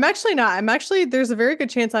 Or... I'm actually not. There's a very good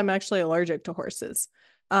chance I'm actually allergic to horses.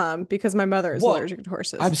 Because my mother is allergic to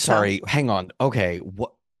horses. I'm sorry. Hang on. Okay.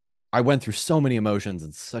 What? I went through so many emotions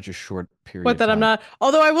in such a short period. But that I'm not.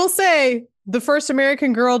 Although I will say, the first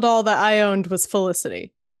American Girl doll that I owned was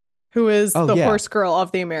Felicity, who is the horse girl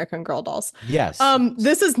of the American Girl dolls. Yes.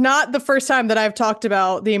 This is not the first time that I've talked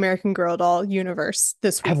about the American Girl doll universe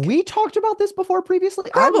this week. Have we talked about this before previously?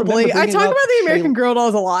 Probably. I talk about the American Girl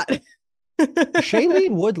dolls a lot.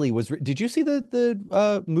 Shailene Woodley was. Did you see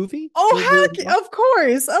the movie? Oh heck! Of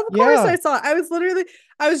course, I saw it.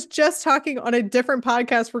 I was just talking on a different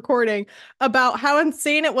podcast recording about how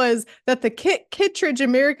insane it was that the Kit Kittredge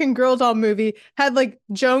American Girl doll movie had like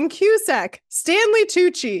Joan Cusack, Stanley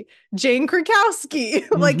Tucci, Jane Krakowski,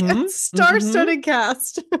 like a star-studded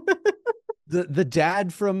cast. the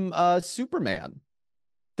dad from Superman.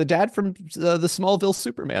 the dad from the Smallville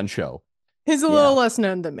Superman show. He's a little less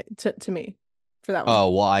known than me, to me for that one. Oh,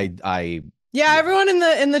 well, I yeah, everyone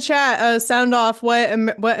in the chat, sound off. What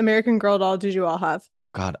American Girl doll did you all have?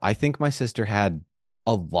 God, I think my sister had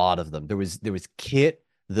a lot of them. There was Kit,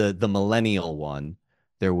 the millennial one.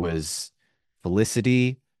 There was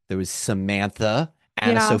Felicity. There was Samantha,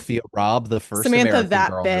 Anna Sophia Robb, the first Samantha, American that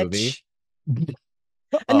Girl bitch. movie.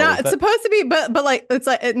 Not it's supposed to be, but like it's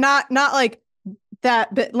like not like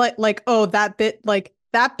that bit, like oh that bit, like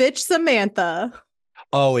that bitch Samantha.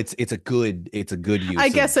 Oh, it's a good use. I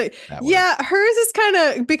guess so. Yeah, hers is kind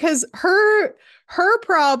of because her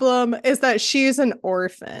problem is that she's an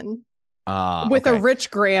orphan with a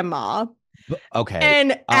rich grandma. Okay.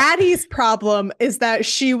 And Addie's problem is that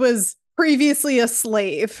she was previously a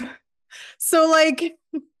slave. So like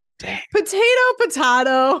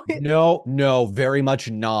potato. No, very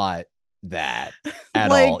much not that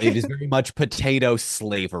at all. It is very much potato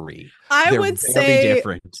slavery. I would say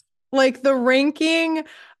different. Like the ranking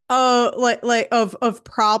like of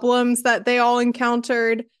problems that they all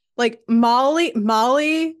encountered, like Molly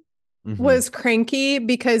was cranky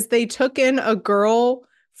because they took in a girl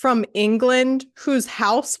from England whose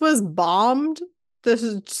house was bombed.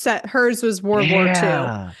 Hers was World War II.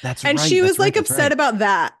 That's and right. she was like upset about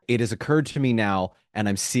that. It has occurred to me now, and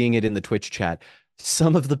I'm seeing it in the Twitch chat.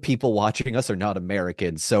 Some of the people watching us are not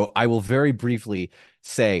Americans, so I will very briefly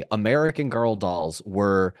say American Girl dolls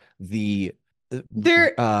were they're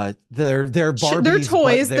Barbies, they're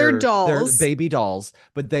toys, they're dolls, they're baby dolls,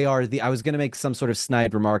 but they are I was going to make some sort of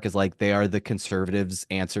snide remark as like they are the conservatives'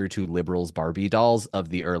 answer to liberals' Barbie dolls of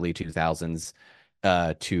the early 2000s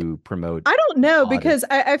to promote. I don't know, because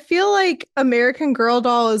I feel like American Girl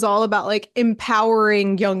doll is all about like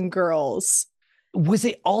empowering young girls. Was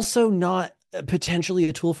it also not potentially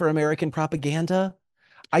a tool for American propaganda?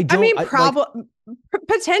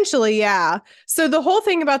 Potentially, yeah. So the whole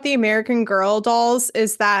thing about the American Girl dolls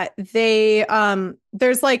is that they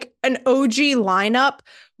there's like an OG lineup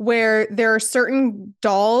where there are certain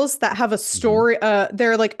dolls that have a story.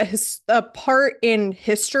 They're like a part in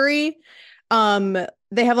history.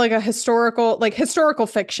 They have like a historical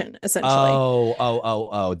fiction, essentially.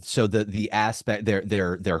 Oh. So the aspect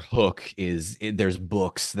their hook is there's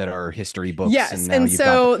books that are history books. Yes, and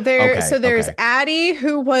so there's Addie,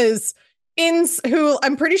 who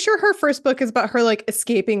I'm pretty sure her first book is about her like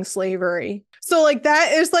escaping slavery. So like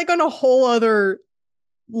that is like on a whole other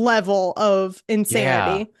level of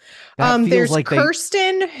insanity. There's like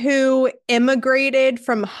Kirsten, who immigrated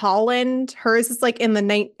from Holland. Hers is like in the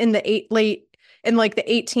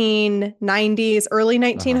 1890s, early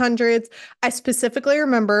 1900s. I specifically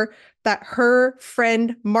remember that her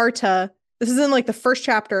friend Marta, this is in like the first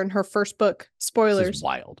chapter in her first book, spoilers. This is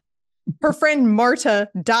wild. Her friend Marta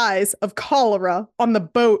dies of cholera on the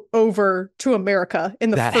boat over to America in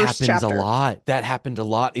the first chapter. That happened a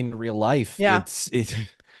lot in real life. Yeah. Samantha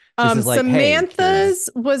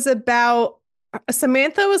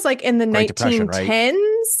was like in the 1910s.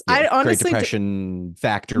 Right? Great Depression,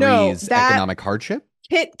 factories, economic hardship.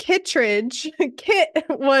 Kittredge. Kit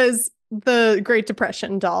was the Great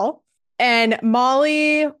Depression doll. And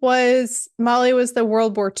Molly was the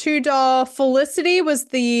World War II doll. Felicity was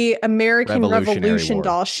the American Revolution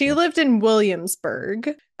doll. She lived in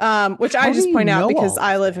Williamsburg, which I just point out because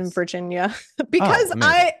I live in Virginia. Because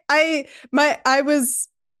I was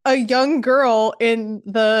a young girl in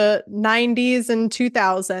the 90s and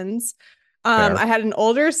 2000s. I had an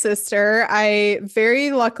older sister. I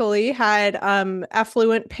very luckily had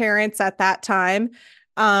affluent parents at that time.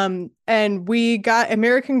 And we got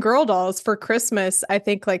American Girl dolls for Christmas, I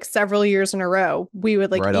think like several years in a row. We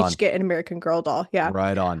would like each get an American Girl doll. Yeah.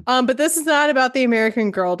 Right on. But this is not about the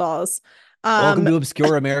American Girl dolls. Welcome to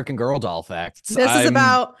obscure American Girl doll facts. This is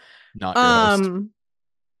about not your host.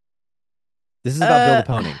 This is about Bill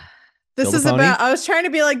the Pony. I was trying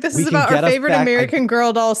to be like, this is about our favorite American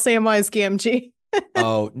Girl doll, Samwise Gamgee.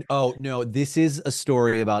 Oh no, this is a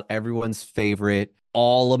story about everyone's favorite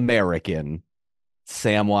all-American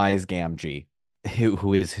Samwise Gamgee,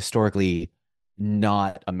 who is historically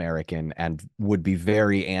not American and would be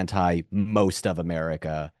very anti most of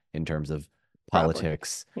America in terms of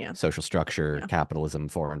politics, social structure, capitalism,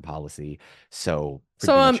 foreign policy. So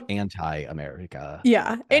much anti-America.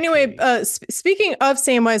 Yeah. Anyway, speaking of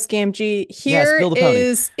Samwise Gamgee, here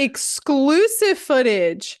is exclusive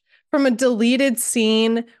footage from a deleted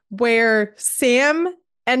scene where Sam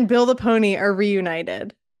and Bill the Pony are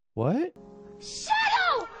reunited. What?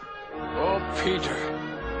 Shadow! Oh, Peter,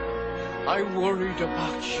 I worried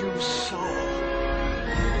about you so.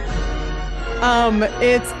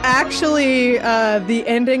 It's actually the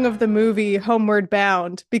ending of the movie Homeward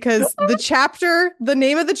Bound, because the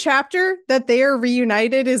name of the chapter that they are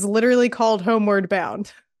reunited is literally called Homeward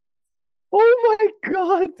Bound. Oh my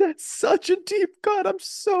God, that's such a deep cut. I'm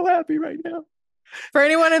so happy right now. For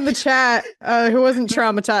anyone in the chat who wasn't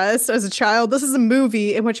traumatized as a child, this is a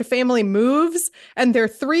movie in which a family moves and their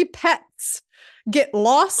 3 pets get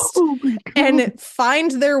lost and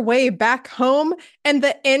find their way back home. And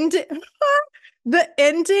the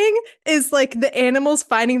ending is like the animals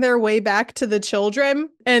finding their way back to the children.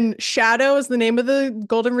 And Shadow is the name of the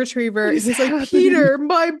golden retriever. He's like, Peter,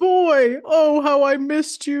 my boy. Oh, how I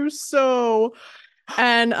missed you so.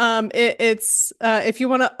 And it's if you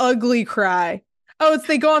want to ugly cry. Oh, it's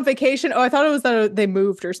they go on vacation. Oh, I thought it was that they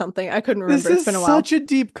moved or something. I couldn't remember. It's been a while. Such a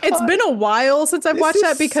deep cut. It's been a while since I've watched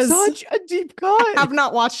that because such a deep cut. I have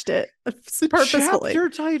not watched it purposefully. Chapter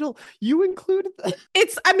title. You included that.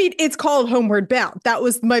 It's called Homeward Bound. That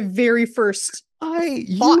was my very first.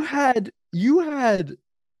 You had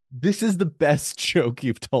this is the best joke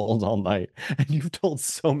you've told all night, and you've told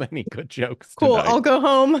so many good jokes. Cool. Tonight. I'll go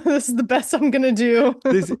home. This is the best I'm gonna do.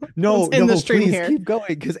 No, the stream please here. keep going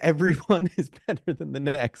because everyone is better than the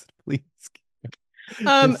next. Please.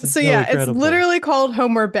 So yeah, it's literally called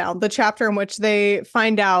Homeward Bound, the chapter in which they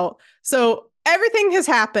find out. So everything has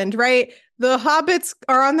happened, right? The hobbits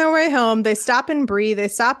are on their way home. They stop in Bree. They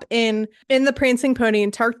stop in the Prancing Pony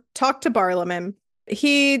and talk to Barliman.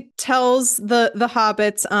 He tells the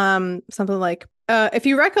hobbits something like, if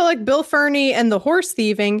you recollect Bill Ferny and the horse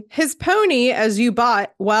thieving, his pony, as you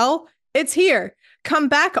bought, well, it's here. Come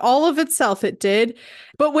back all of itself, it did.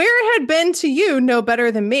 But where it had been to you, no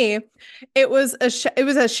better than me. It was as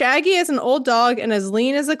shaggy as an old dog and as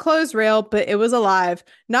lean as a clothes rail, but it was alive.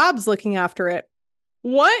 Nob's looking after it.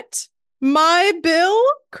 What? My Bill?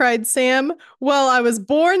 Cried Sam. Well, I was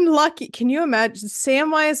born lucky. Can you imagine?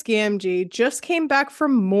 Samwise Gamgee just came back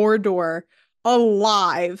from Mordor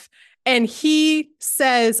alive. And he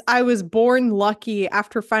says, I was born lucky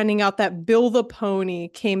after finding out that Bill the Pony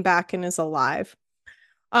came back and is alive.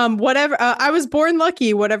 Whatever. I was born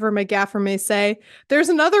lucky, whatever McGaffer may say. There's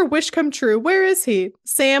another wish come true. Where is he?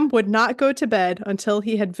 Sam would not go to bed until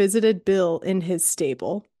he had visited Bill in his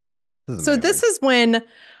stable. This is when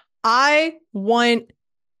I want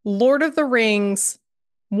Lord of the Rings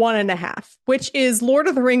 1.5, which is Lord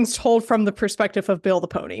of the Rings told from the perspective of Bill the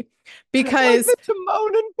Pony. Because like the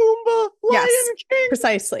Timon and Pumbaa Lion King.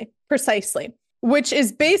 Precisely. Which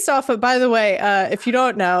is based off of, by the way, if you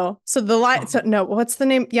don't know, what's the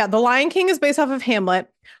name? Yeah, The Lion King is based off of Hamlet.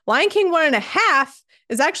 Lion King 1.5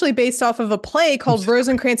 is actually based off of a play called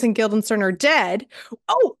Rosencrantz and Guildenstern Are Dead.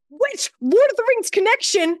 Oh, which Lord of the Rings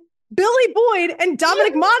connection, Billy Boyd and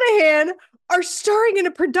Dominic Monaghan are starring in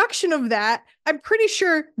a production of that. I'm pretty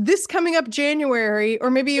sure this coming up January, or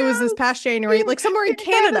maybe it was this past January, like somewhere in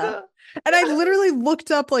Canada. And I literally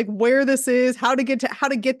looked up like where this is, how to get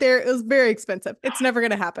there. It was very expensive. It's never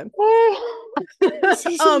going to happen. This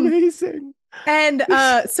is amazing. And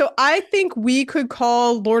so I think we could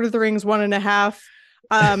call Lord of the Rings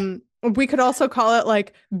 1.5. We could also call it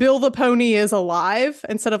like Bill the Pony is alive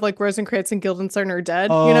instead of like Rosencrantz and Guildenstern Are Dead,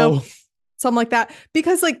 you know, something like that.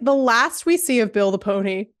 Because like the last we see of Bill the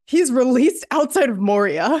Pony, he's released outside of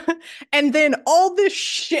Moria, and then all this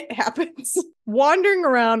shit happens, wandering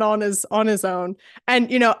around on his own. And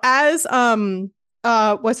you know, as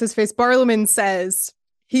what's his face, Barliman says,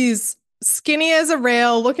 he's skinny as a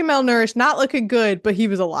rail, looking malnourished, not looking good, but he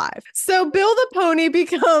was alive. So Bill the Pony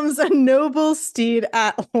becomes a noble steed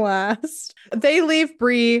at last. They leave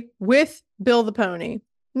Bree with Bill the Pony.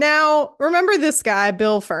 Now, remember this guy,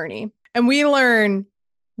 Bill Ferny. And we learn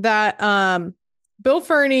that Bill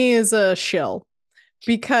Ferny is a shill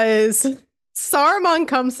because Saruman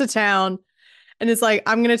comes to town and is like,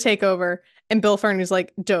 I'm going to take over. And Bill Ferny's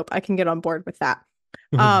like, dope, I can get on board with that.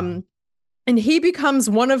 And he becomes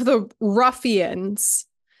one of the ruffians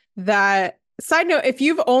that, side note, if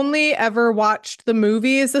you've only ever watched the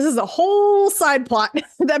movies, this is a whole side plot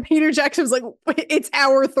that Peter Jackson was like, it's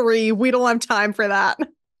hour 3. We don't have time for that.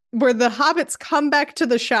 Where the hobbits come back to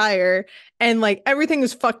the Shire and like everything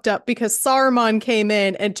is fucked up because Saruman came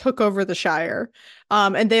in and took over the Shire.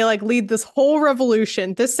 And they like lead this whole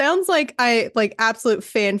revolution. This sounds like absolute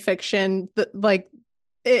fan fiction that like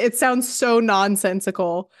it sounds so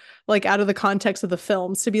nonsensical, like out of the context of the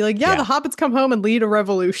films, to be like, yeah, the hobbits come home and lead a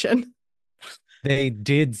revolution. They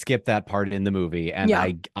did skip that part in the movie, and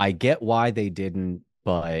I get why they didn't,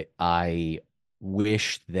 but I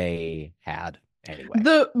wish they had anyway.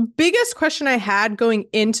 The biggest question I had going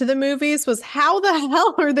into the movies was how the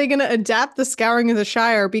hell are they going to adapt the Scouring of the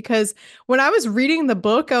Shire? Because when I was reading the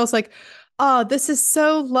book, I was like, oh, this is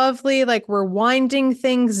so lovely. Like, we're winding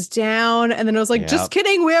things down. And then I was like, just Yep.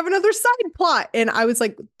 kidding. We have another side plot. And I was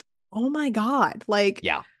like, oh my God. Like,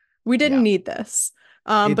 Yeah. we didn't Yeah. need this.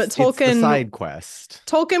 But It's the Tolkien side quest.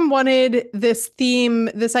 wanted this theme,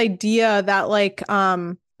 this idea that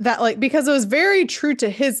because it was very true to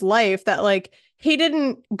his life that like he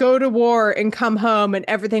didn't go to war and come home and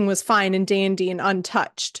everything was fine and dandy and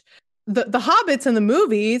untouched. The hobbits in the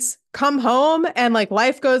movies come home and like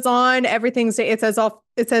life goes on,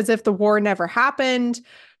 it's as if the war never happened,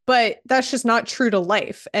 but that's just not true to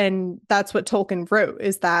life. And that's what Tolkien wrote,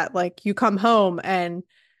 is that like you come home and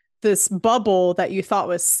this bubble that you thought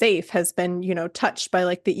was safe has been, touched by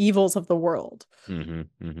like the evils of the world.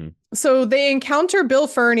 So they encounter Bill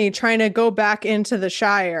Ferny trying to go back into the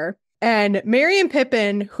Shire, and Merry and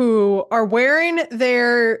Pippin, who are wearing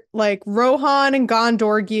their like Rohan and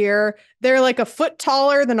Gondor gear. They're like a foot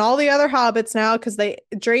taller than all the other hobbits now because they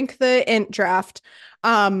drank the Ent draft,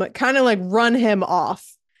 kind of like run him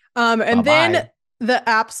off. And then the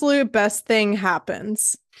absolute best thing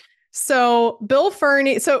happens. So Bill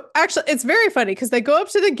Ferny, so actually it's very funny because they go up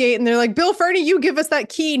to the gate and they're like, Bill Ferny, you give us that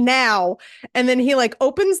key now. And then he like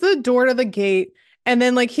opens the door to the gate, and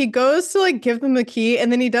then like he goes to like give them the key, and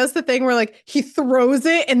then he does the thing where like he throws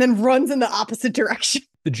it and then runs in the opposite direction.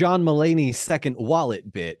 The John Mulaney second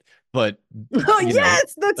wallet bit, but Oh,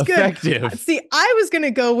 yes, that's effective. Good. See, I was going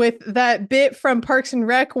to go with that bit from Parks and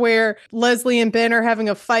Rec where Leslie and Ben are having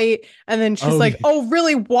a fight, and then she's like, oh,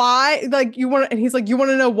 really? Why? Like, and he's like, you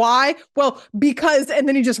want to know why? Well, because, and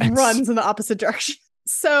then he just runs in the opposite direction.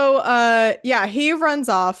 So, yeah, he runs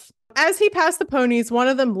off. As he passed the ponies, one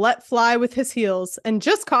of them let fly with his heels and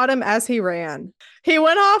just caught him as he ran. He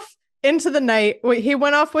went off into the night. He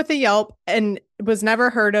went off with a yelp and was never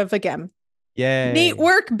heard of again. Yay. Neat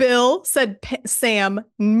work, Bill, said Sam,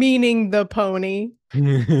 meaning the pony.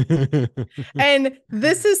 And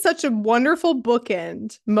this is such a wonderful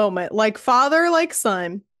bookend moment, like father, like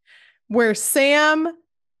son, where Sam's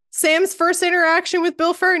first interaction with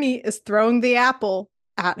Bill Ferny is throwing the apple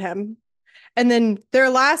at him. And then their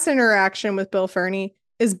last interaction with Bill Ferny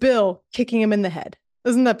is Bill kicking him in the head.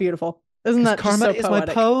 Isn't that beautiful? Isn't that Karma just so is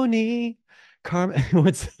poetic? my pony. Karma,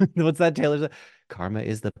 what's that Taylor's? Karma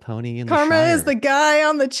is the pony in the Karma Shire. is the guy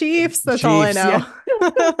on the Chiefs. That's all I know.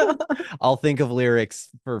 Yeah. I'll think of lyrics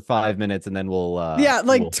for 5 minutes and then we'll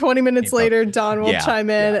 20 minutes later, Don will chime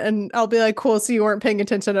in yeah. and I'll be like, cool, so you weren't paying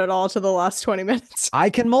attention at all to the last 20 minutes. I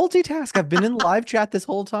can multitask. I've been in live chat this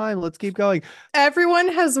whole time. Let's keep going. Everyone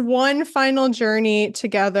has one final journey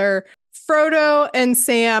together. Frodo and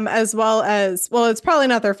Sam, as well as, well, it's probably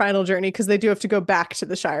not their final journey because they do have to go back to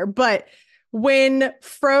the Shire, but when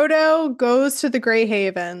Frodo goes to the Grey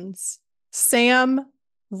Havens, Sam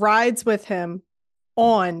rides with him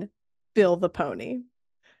on Bill the Pony.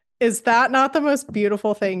 Is that not the most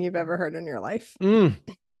beautiful thing you've ever heard in your life?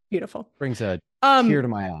 Beautiful. Brings a tear to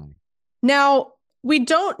my eye. Now, we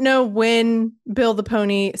don't know when Bill the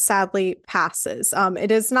Pony sadly passes.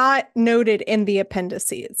 It is not noted in the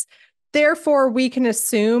appendices. Therefore, we can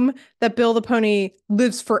assume that Bill the Pony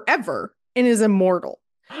lives forever and is immortal.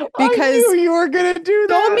 Because I knew you were gonna do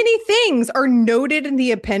that. So many things are noted in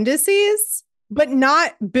the appendices, but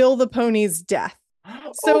not Bill the Pony's death.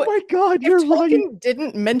 So oh my God, you're Tolkien right.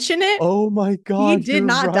 didn't mention it. Oh my God, he did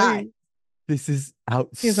not die. This is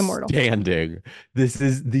He's immortal. outstanding. This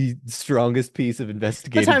is the strongest piece of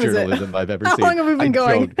investigative What time is it? journalism I've ever How seen. long have we been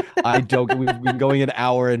going? We've been going an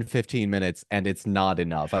hour and 15 minutes, and it's not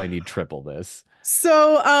enough. I need triple this.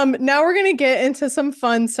 So now we're going to get into some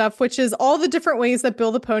fun stuff, which is all the different ways that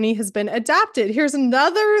Bill the Pony has been adapted. Here's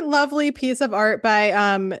another lovely piece of art by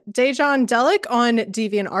Dejan Delic on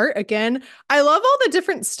DeviantArt. Again, I love all the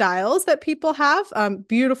different styles that people have.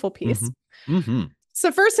 Beautiful piece.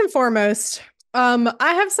 So first and foremost, I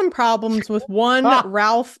have some problems with one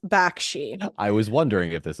Ralph Bakshi. I was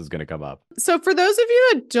wondering if this is going to come up. So for those of you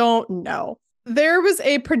that don't know, there was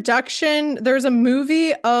a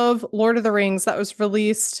movie of Lord of the Rings that was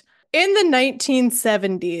released in the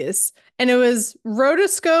 1970s, and it was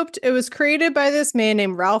rotoscoped. It was created by this man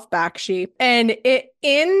named Ralph Bakshi, and it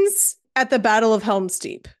ends at the Battle of Helm's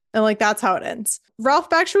Deep. And like, that's how it ends. Ralph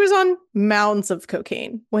Bakshi was on mountains of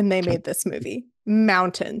cocaine when they made this movie.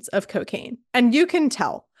 Mountains of cocaine. And you can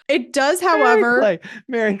tell. It does, however...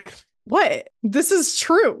 Mary. What? This is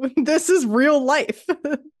true. This is real life.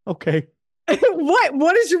 Okay.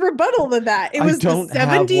 What is your rebuttal to that? It was the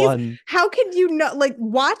 70s. How can you not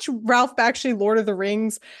watch Ralph Bakshi Lord of the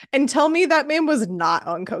Rings and tell me that man was not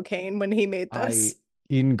on cocaine when he made this?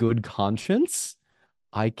 In good conscience,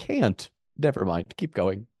 I can't. Never mind. Keep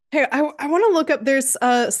going. Hey, I want to look up. There's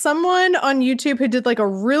someone on YouTube who did like a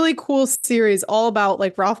really cool series all about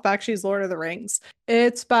like Ralph Bakshi's Lord of the Rings.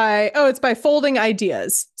 It's by Folding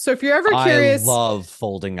Ideas. So if you're ever I curious, love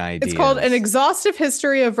folding ideas. it's called An Exhaustive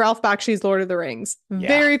History of Ralph Bakshi's Lord of the Rings. Yeah.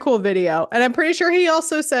 Very cool video. And I'm pretty sure he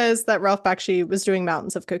also says that Ralph Bakshi was doing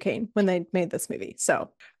mountains of cocaine when they made this movie. So,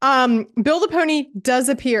 Bill the Pony does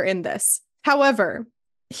appear in this. However,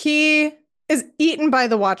 he is eaten by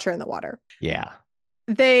the Watcher in the water. Yeah.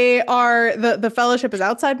 They are the Fellowship is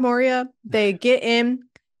outside Moria. They get in,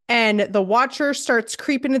 and the Watcher starts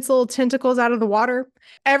creeping its little tentacles out of the water.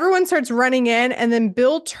 Everyone starts running in, and then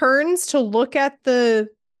Bill turns to look at the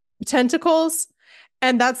tentacles,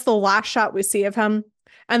 and that's the last shot we see of him.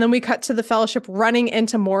 And then we cut to the Fellowship running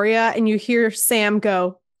into Moria, and you hear Sam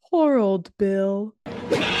go, "Poor old Bill."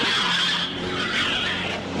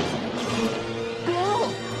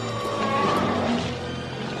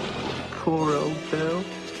 Poor old Bill.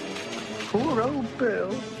 Poor old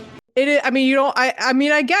Bill. It is, I mean, you don't, I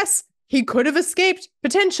mean, I guess he could have escaped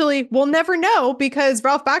potentially. We'll never know because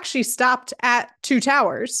Ralph Bakshi stopped at Two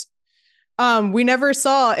Towers. We never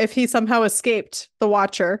saw if he somehow escaped the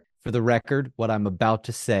Watcher. For the record, what I'm about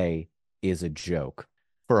to say is a joke.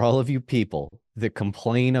 For all of you people that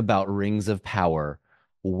complain about Rings of Power,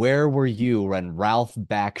 where were you when Ralph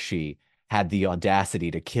Bakshi had the audacity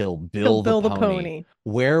to kill Bill the Pony?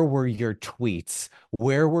 Where were your tweets?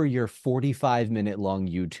 Where were your 45-minute long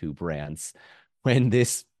YouTube rants when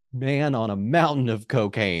this man on a mountain of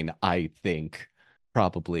cocaine, I think,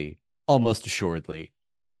 probably, almost assuredly,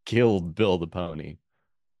 killed Bill the Pony?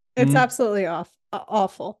 It's absolutely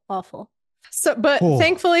awful. So, but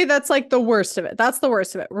thankfully, that's like the worst of it. That's the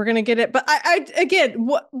worst of it. We're gonna get it. But I again,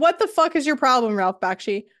 what the fuck is your problem, Ralph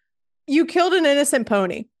Bakshi? You killed an innocent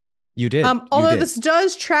pony. You did. Although this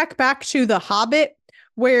does track back to The Hobbit,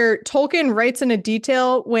 where Tolkien writes in a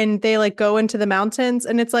detail when they like go into the mountains,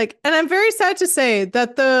 and it's like, and I'm very sad to say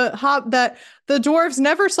that the dwarves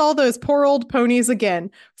never saw those poor old ponies again.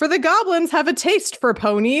 For the goblins have a taste for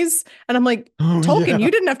ponies, and I'm like, Tolkien, you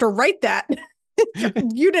didn't have to write that.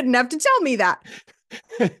 You didn't have to tell me that.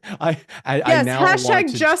 I now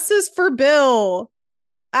hashtag justice for Bill.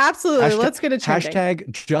 Absolutely. Let's get a trending.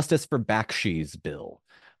 Hashtag justice for Bakshi's Bill.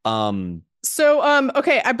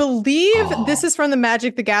 Okay, I believe this is from the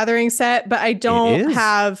Magic the Gathering set, but I don't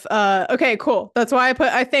have okay, cool. That's why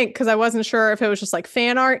I think because I wasn't sure if it was just like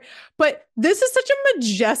fan art, but this is such a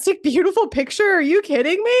majestic, beautiful picture. Are you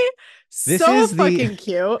kidding me? This so is fucking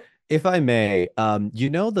cute. If I may, you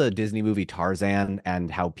know the Disney movie Tarzan and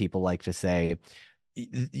how people like to say,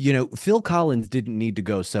 you know, Phil Collins didn't need to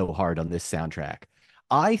go so hard on this soundtrack.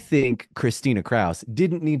 I think Christina Kraus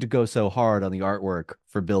didn't need to go so hard on the artwork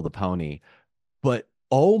for Bill the Pony, but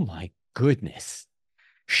oh my goodness,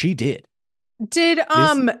 she did. Did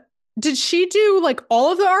she do like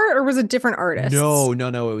all of the art, or was it different artists? No.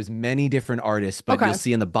 It was many different artists, but you'll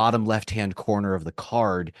see in the bottom left-hand corner of the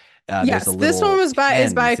card. Yes, this one is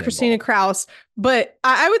by Christina Kraus, but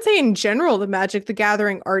I would say in general, the Magic the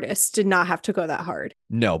Gathering artists did not have to go that hard.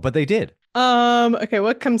 No, but they did. Okay,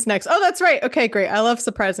 what comes next? Oh, that's right. Okay, great. I love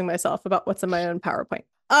surprising myself about what's in my own PowerPoint.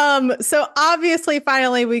 So obviously,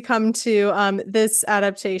 finally, we come to this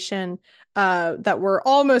adaptation that we're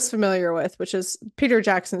almost familiar with, which is Peter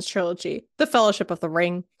Jackson's trilogy, The Fellowship of the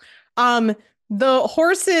Ring. The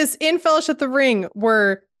horses in Fellowship of the Ring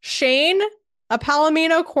were Shane, a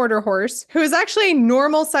Palomino quarter horse, who is actually a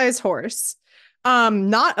normal size horse,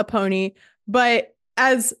 not a pony, but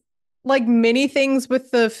as like many things with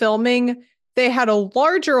the filming, they had a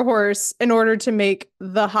larger horse in order to make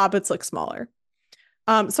the hobbits look smaller.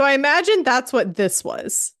 So I imagine that's what this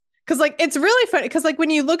was. Because like it's really funny because like when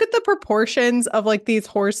you look at the proportions of like these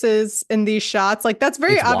horses in these shots, like that's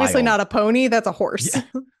very obviously not a pony, that's a horse.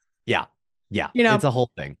 Yeah. You know, it's a whole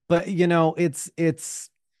thing. But you know, it's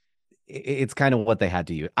kind of what they had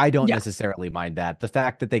to use. I don't necessarily mind that. The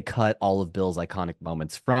fact that they cut all of Bill's iconic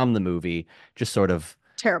moments from the movie just sort of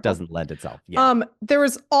doesn't lend itself. Yeah. There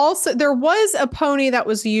was a pony that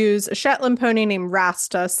was used, a Shetland pony named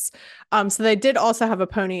Rastus. So they did also have a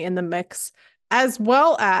pony in the mix, as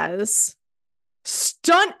well as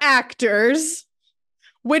stunt actors,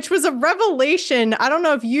 which was a revelation. I don't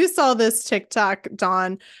know if you saw this TikTok,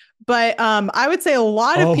 Dawn, but I would say a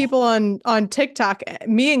lot of people on TikTok,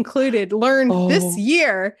 me included, learned this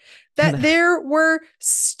year that there were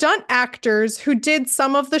stunt actors who did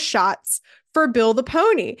some of the shots for Bill the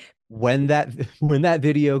Pony. When that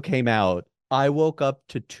video came out, I woke up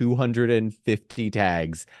to 250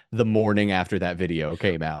 tags the morning after that video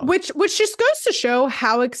came out. Which just goes to show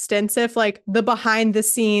how extensive like the behind the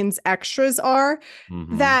scenes extras are,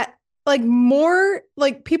 that like more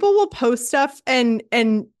like people will post stuff and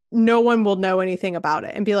no one will know anything about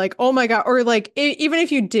it and be like, oh my God. Or like, even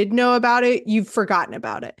if you did know about it, you've forgotten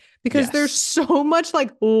about it because there's so much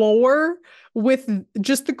like lore with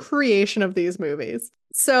just the creation of these movies.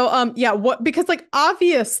 So, yeah, because like,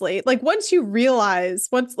 obviously, like once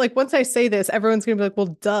I say this, everyone's gonna be like,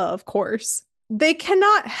 well, duh, of course. They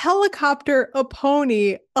cannot helicopter a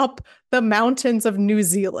pony up the mountains of New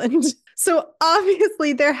Zealand. So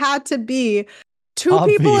obviously there had to be two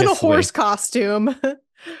people in a horse costume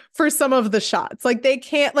for some of the shots. Like they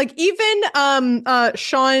can't, like even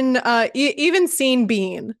Sean even Sean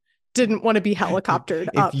Bean didn't want to be helicoptered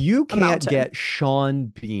up. If you can't get Sean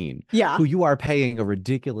Bean, who you are paying a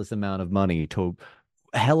ridiculous amount of money to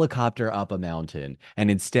helicopter up a mountain,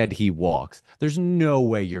 and instead he walks, there's no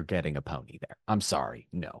way you're getting a pony there. I'm sorry.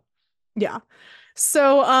 No. Yeah.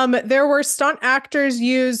 So there were stunt actors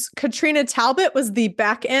used. Katrina Talbot was the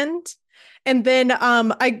back end. And then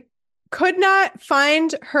I could not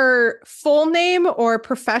find her full name or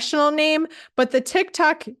professional name, but the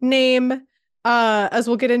TikTok name, as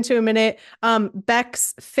we'll get into in a minute,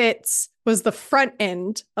 Bex Fitz was the front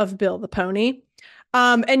end of Bill the Pony.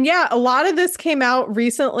 And yeah, a lot of this came out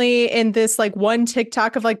recently in this like one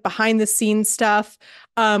TikTok of like behind the scenes stuff,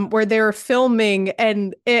 where they were filming,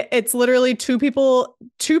 and it's literally two people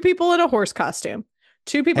in a horse costume,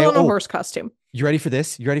 horse costume. You ready for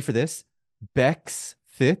this? Bex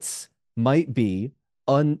Fitz might be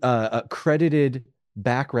a credited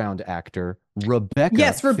background actor, Rebecca.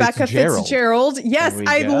 Yes, Rebecca Fitzgerald. Yes,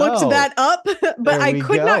 I looked that up, but I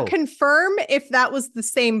could not confirm if that was the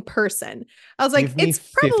same person. I was like, it's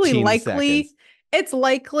probably likely. Seconds. It's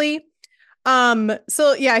likely.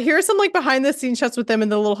 So yeah, here's some like behind the scenes shots with them in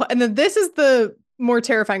the little, and then this is the more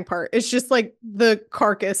terrifying part. It's just like the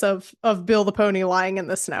carcass of Bill the Pony lying in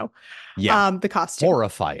the snow. Yeah. The costume.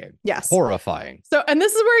 Horrifying. Yes. Horrifying. So, and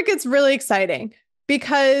this is where it gets really exciting.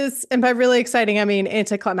 Because, and by really exciting, I mean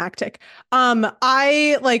anticlimactic.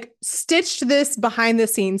 I like stitched this behind the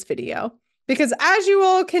scenes video because, as you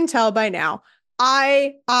all can tell by now,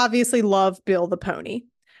 I obviously love Bill the Pony.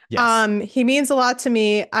 Yes. He means a lot to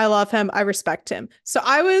me. I love him. I respect him. So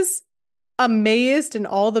I was amazed in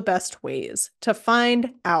all the best ways to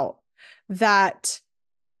find out that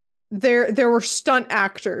there were stunt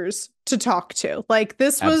actors to talk to. Like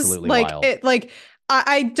this was absolutely like wild. It like.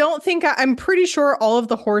 I don't think I'm pretty sure all of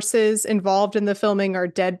the horses involved in the filming are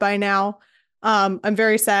dead by now. I'm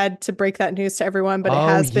very sad to break that news to everyone, but it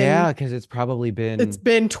has been. Yeah, because it's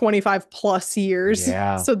been 25 plus years.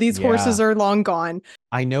 Yeah. So these horses are long gone.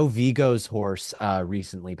 I know Vigo's horse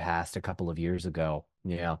recently passed a couple of years ago.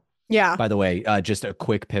 Yeah. Yeah. By the way, just a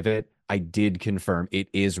quick pivot. I did confirm it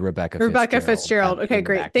is Rebecca Fitzgerald. Okay,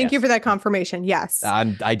 great. Thank you for that confirmation. Yes.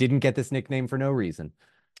 I didn't get this nickname for no reason.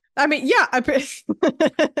 I mean, yeah. Anyway,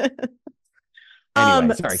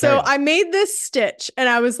 sorry, so I made this stitch and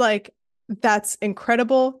I was like, that's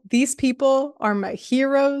incredible. These people are my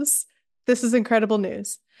heroes. This is incredible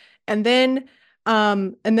news. And then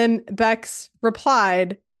Bex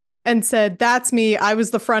replied and said, that's me. I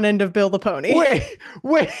was the front end of Bill the Pony.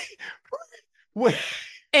 Wait.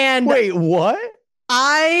 And wait, what?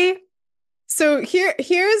 So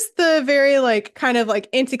here's the very like kind of like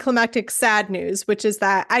anticlimactic sad news, which is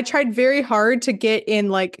that I tried very hard to get in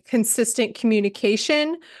like consistent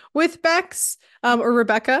communication with Bex or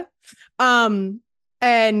Rebecca.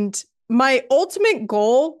 And my ultimate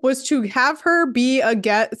goal was to have her be a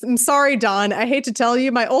guest. I'm sorry, Don. I hate to tell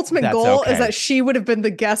you, my ultimate goal is that she would have been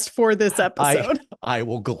the guest for this episode. I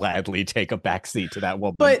will gladly take a backseat to that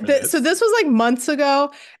woman. But so this was like months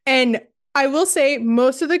ago, and I will say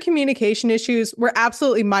most of the communication issues were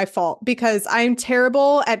absolutely my fault because I'm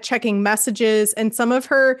terrible at checking messages, and some of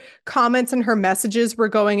her comments and her messages were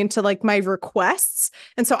going into like my requests.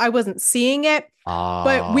 And so I wasn't seeing it.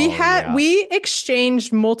 But we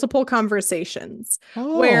exchanged multiple conversations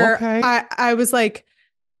where I was like,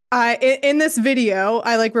 in this video,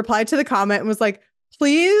 I like replied to the comment and was like,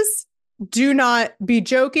 please do not be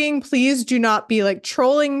joking. Please do not be like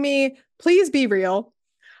trolling me. Please be real.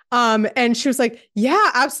 And she was like, yeah,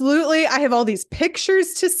 absolutely. I have all these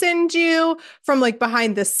pictures to send you from like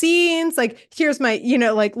behind the scenes. Like, here's my,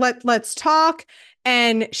 like, let's talk.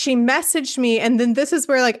 And she messaged me. And then this is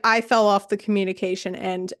where like I fell off the communication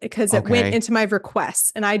end because it went into my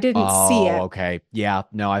requests and I didn't see it. Okay. Yeah.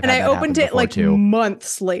 No, I opened it like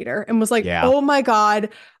months later and was like, oh my God,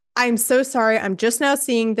 I'm so sorry. I'm just now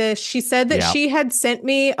seeing this. She said that she had sent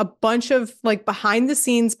me a bunch of like behind the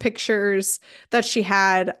scenes pictures that she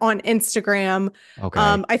had on Instagram. Okay.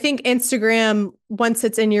 I think Instagram, once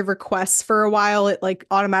it's in your requests for a while, it like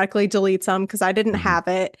automatically deletes them because I didn't have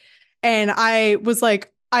it. And I was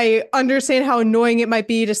like, I understand how annoying it might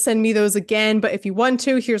be to send me those again, but if you want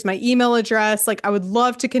to, here's my email address. Like, I would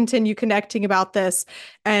love to continue connecting about this.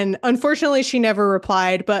 And unfortunately, she never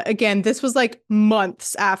replied. But again, this was like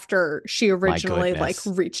months after she originally like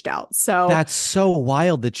goodness. reached out. So That's so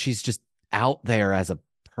wild that she's just out there as a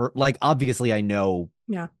like, obviously I know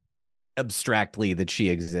yeah, abstractly that she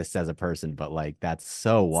exists as a person, but like, that's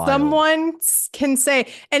so wild. someone can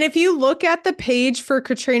say. And if you look at the page for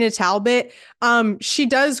Katrina Talbot, she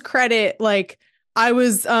does credit like I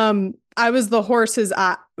was the horse's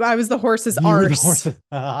I was the horse's You were arse,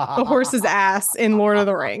 the horse's ass in Lord of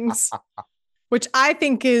the Rings, which I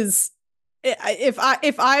think is, if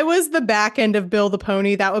I was the back end of Bill the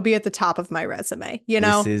Pony, that would be at the top of my resume, you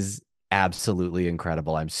know? This is absolutely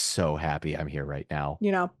incredible. I'm so happy I'm here right now.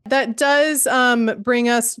 You know, that does bring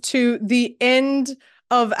us to the end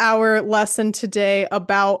of our lesson today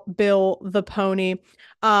about Bill the Pony.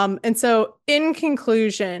 And so in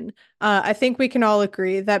conclusion, I think we can all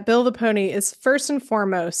agree that Bill the Pony is first and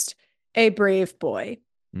foremost a brave boy.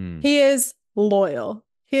 He is loyal.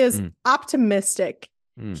 He is optimistic.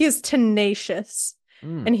 He is tenacious.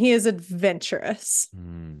 And he is adventurous.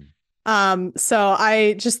 So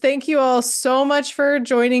I just thank you all so much for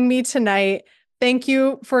joining me tonight. Thank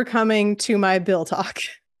you for coming to my Bill Talk.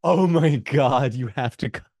 Oh my God, you have to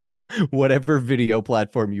cut whatever video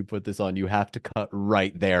platform you put this on, you have to cut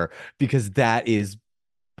right there because that is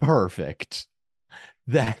perfect.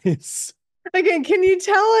 That is. Again, can you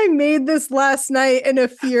tell I made this last night in a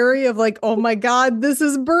fury of like, oh my God, this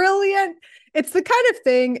is brilliant. It's the kind of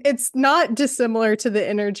thing, it's not dissimilar to the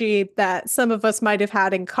energy that some of us might have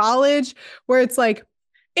had in college, where it's like,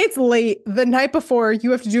 it's late the night before,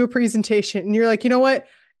 you have to do a presentation, and you're like, you know what?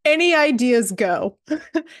 Any ideas go.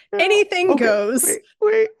 Anything goes.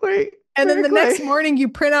 Wait. And then the next morning you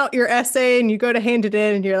print out your essay and you go to hand it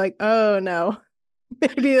in and you're like, oh no,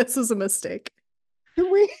 maybe this was a mistake.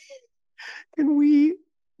 Can we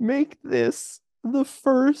make this the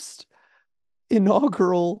first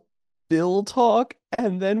inaugural Bill Talk,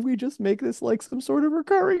 and then we just make this like some sort of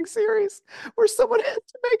recurring series where someone has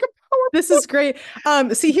to make a PowerPoint? This is great.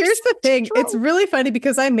 See, here's the thing. It's really funny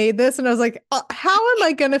because I made this and I was like, how am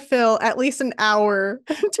I going to fill at least an hour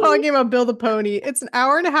talking about Bill the Pony? It's an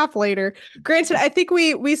hour and a half later. Granted, I think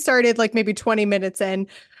we started like maybe 20 minutes in.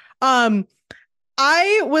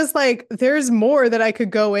 I was like, there's more that I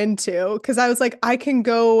could go into, because I was like, I can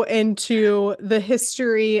go into the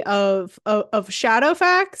history of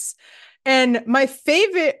Shadowfax. And my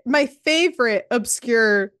favorite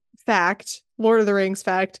obscure fact, Lord of the Rings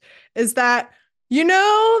fact, is that, you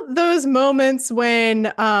know, those moments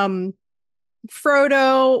when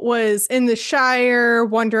Frodo was in the Shire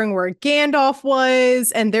wondering where Gandalf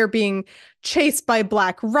was, and they're being chased by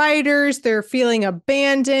Black Riders, they're feeling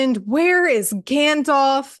abandoned. Where is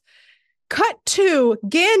Gandalf? Cut to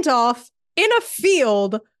Gandalf in a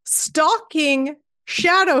field stalking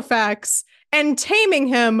Shadowfax and taming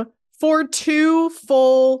him for 2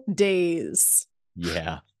 full days.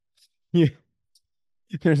 Yeah.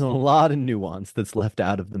 There's a lot of nuance that's left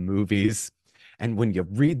out of the movies. And when you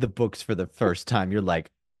read the books for the first time, you're like,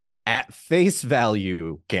 at face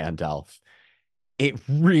value, Gandalf, it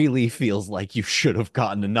really feels like you should have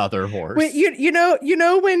gotten another horse. Wait, you know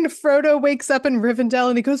when Frodo wakes up in Rivendell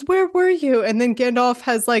and he goes, "Where were you?" And then Gandalf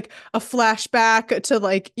has like a flashback to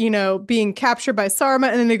like, you know, being captured by Saruman,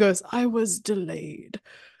 and then he goes, "I was delayed."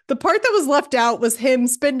 The part that was left out was him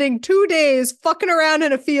spending 2 days fucking around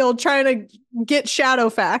in a field trying to get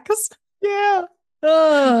Shadowfax. Yeah.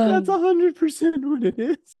 That's 100% what it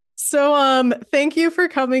is. So thank you for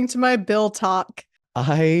coming to my Bill Talk.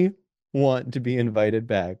 I want to be invited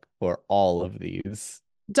back for all of these.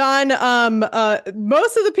 Don,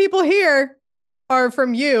 most of the people here are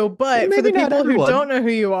from you, but for the people who don't know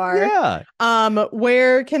who you are,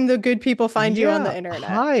 where can the good people find you on the internet?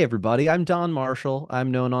 Hi, everybody. I'm Don Marshall.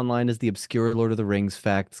 I'm known online as the obscure Lord of the Rings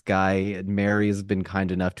facts guy. Mary has been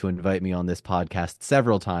kind enough to invite me on this podcast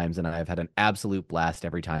several times, and I've had an absolute blast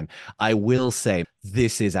every time. I will say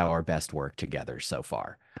this is our best work together so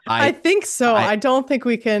far. I think so. I don't think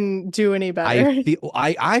we can do any better.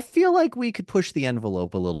 I feel like we could push the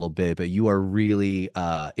envelope a little bit, but you are really,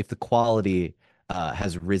 if the quality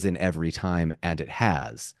has risen every time, and it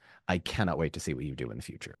has, I cannot wait to see what you do in the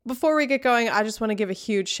future. Before we get going, I just want to give a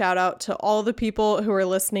huge shout out to all the people who are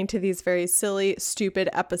listening to these very silly, stupid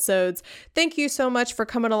episodes. Thank you so much for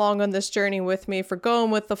coming along on this journey with me, for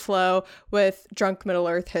going with the flow with Drunk Middle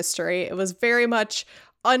Earth History. It was very much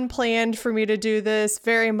unplanned for me to do this,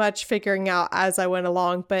 very much figuring out as I went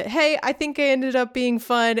along. But hey, I think it ended up being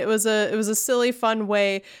fun. It was a silly, fun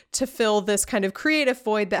way to fill this kind of creative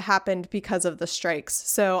void that happened because of the strikes.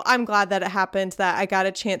 So I'm glad that it happened, that I got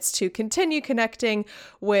a chance to continue connecting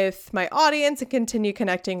with my audience and continue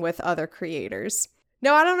connecting with other creators.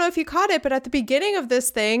 Now, I don't know if you caught it, but at the beginning of this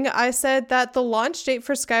thing, I said that the launch date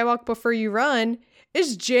for Skywalk Before You Run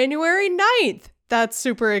is January 9th. That's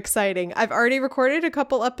super exciting. I've already recorded a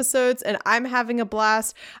couple episodes and I'm having a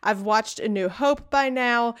blast. I've watched A New Hope by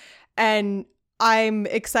now, and I'm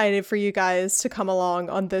excited for you guys to come along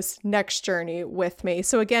on this next journey with me.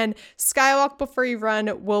 So again, Skywalk Before You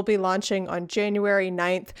Run will be launching on January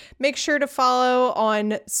 9th. Make sure to follow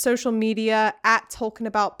on social media at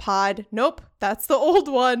TolkienAboutPod. Nope, that's the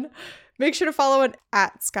old one. Make sure to follow it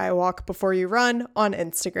at Skywalk Before You Run on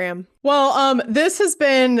Instagram. Well, this has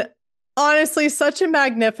been honestly such a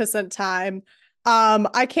magnificent time.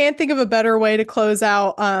 I can't think of a better way to close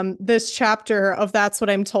out this chapter of That's What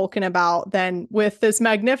I'm Talking About than with this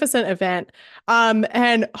magnificent event.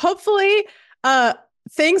 And hopefully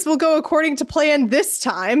things will go according to plan this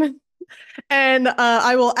time. And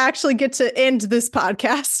I will actually get to end this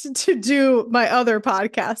podcast to do my other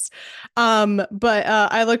podcast. But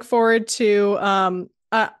I look forward to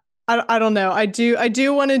I don't know. I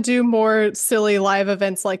do want to do more silly live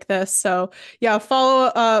events like this. So yeah,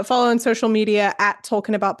 follow on social media at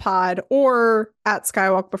TolkienAboutPod or at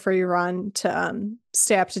Skywalk Before You Run to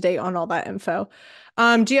stay up to date on all that info.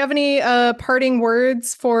 Do you have any parting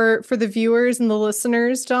words for the viewers and the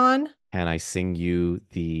listeners, Don? Can I sing you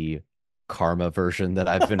the Karma version that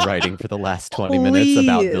I've been writing for the last 20 minutes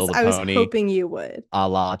about Bill the Pony? I was hoping you would. A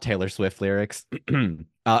la Taylor Swift lyrics. I'm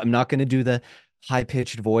not going to do the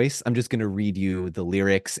high-pitched voice. I'm just going to read you the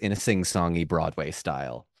lyrics in a sing-songy Broadway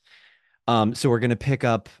style. So we're going to pick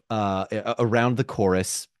up around the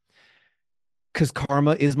chorus. 'Cause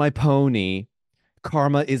Karma is my pony.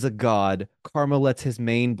 Karma is a god. Karma lets his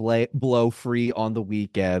mane blow free on the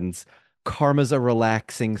weekends. Karma's a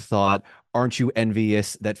relaxing thought. Aren't you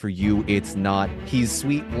envious that for you it's not? He's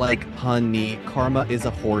sweet like honey. Karma is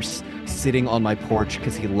a horse sitting on my porch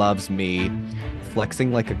because he loves me.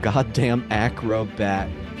 Flexing like a goddamn acrobat.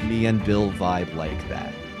 Me and Bill vibe like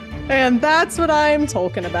that. And that's what I'm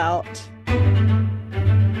talking about.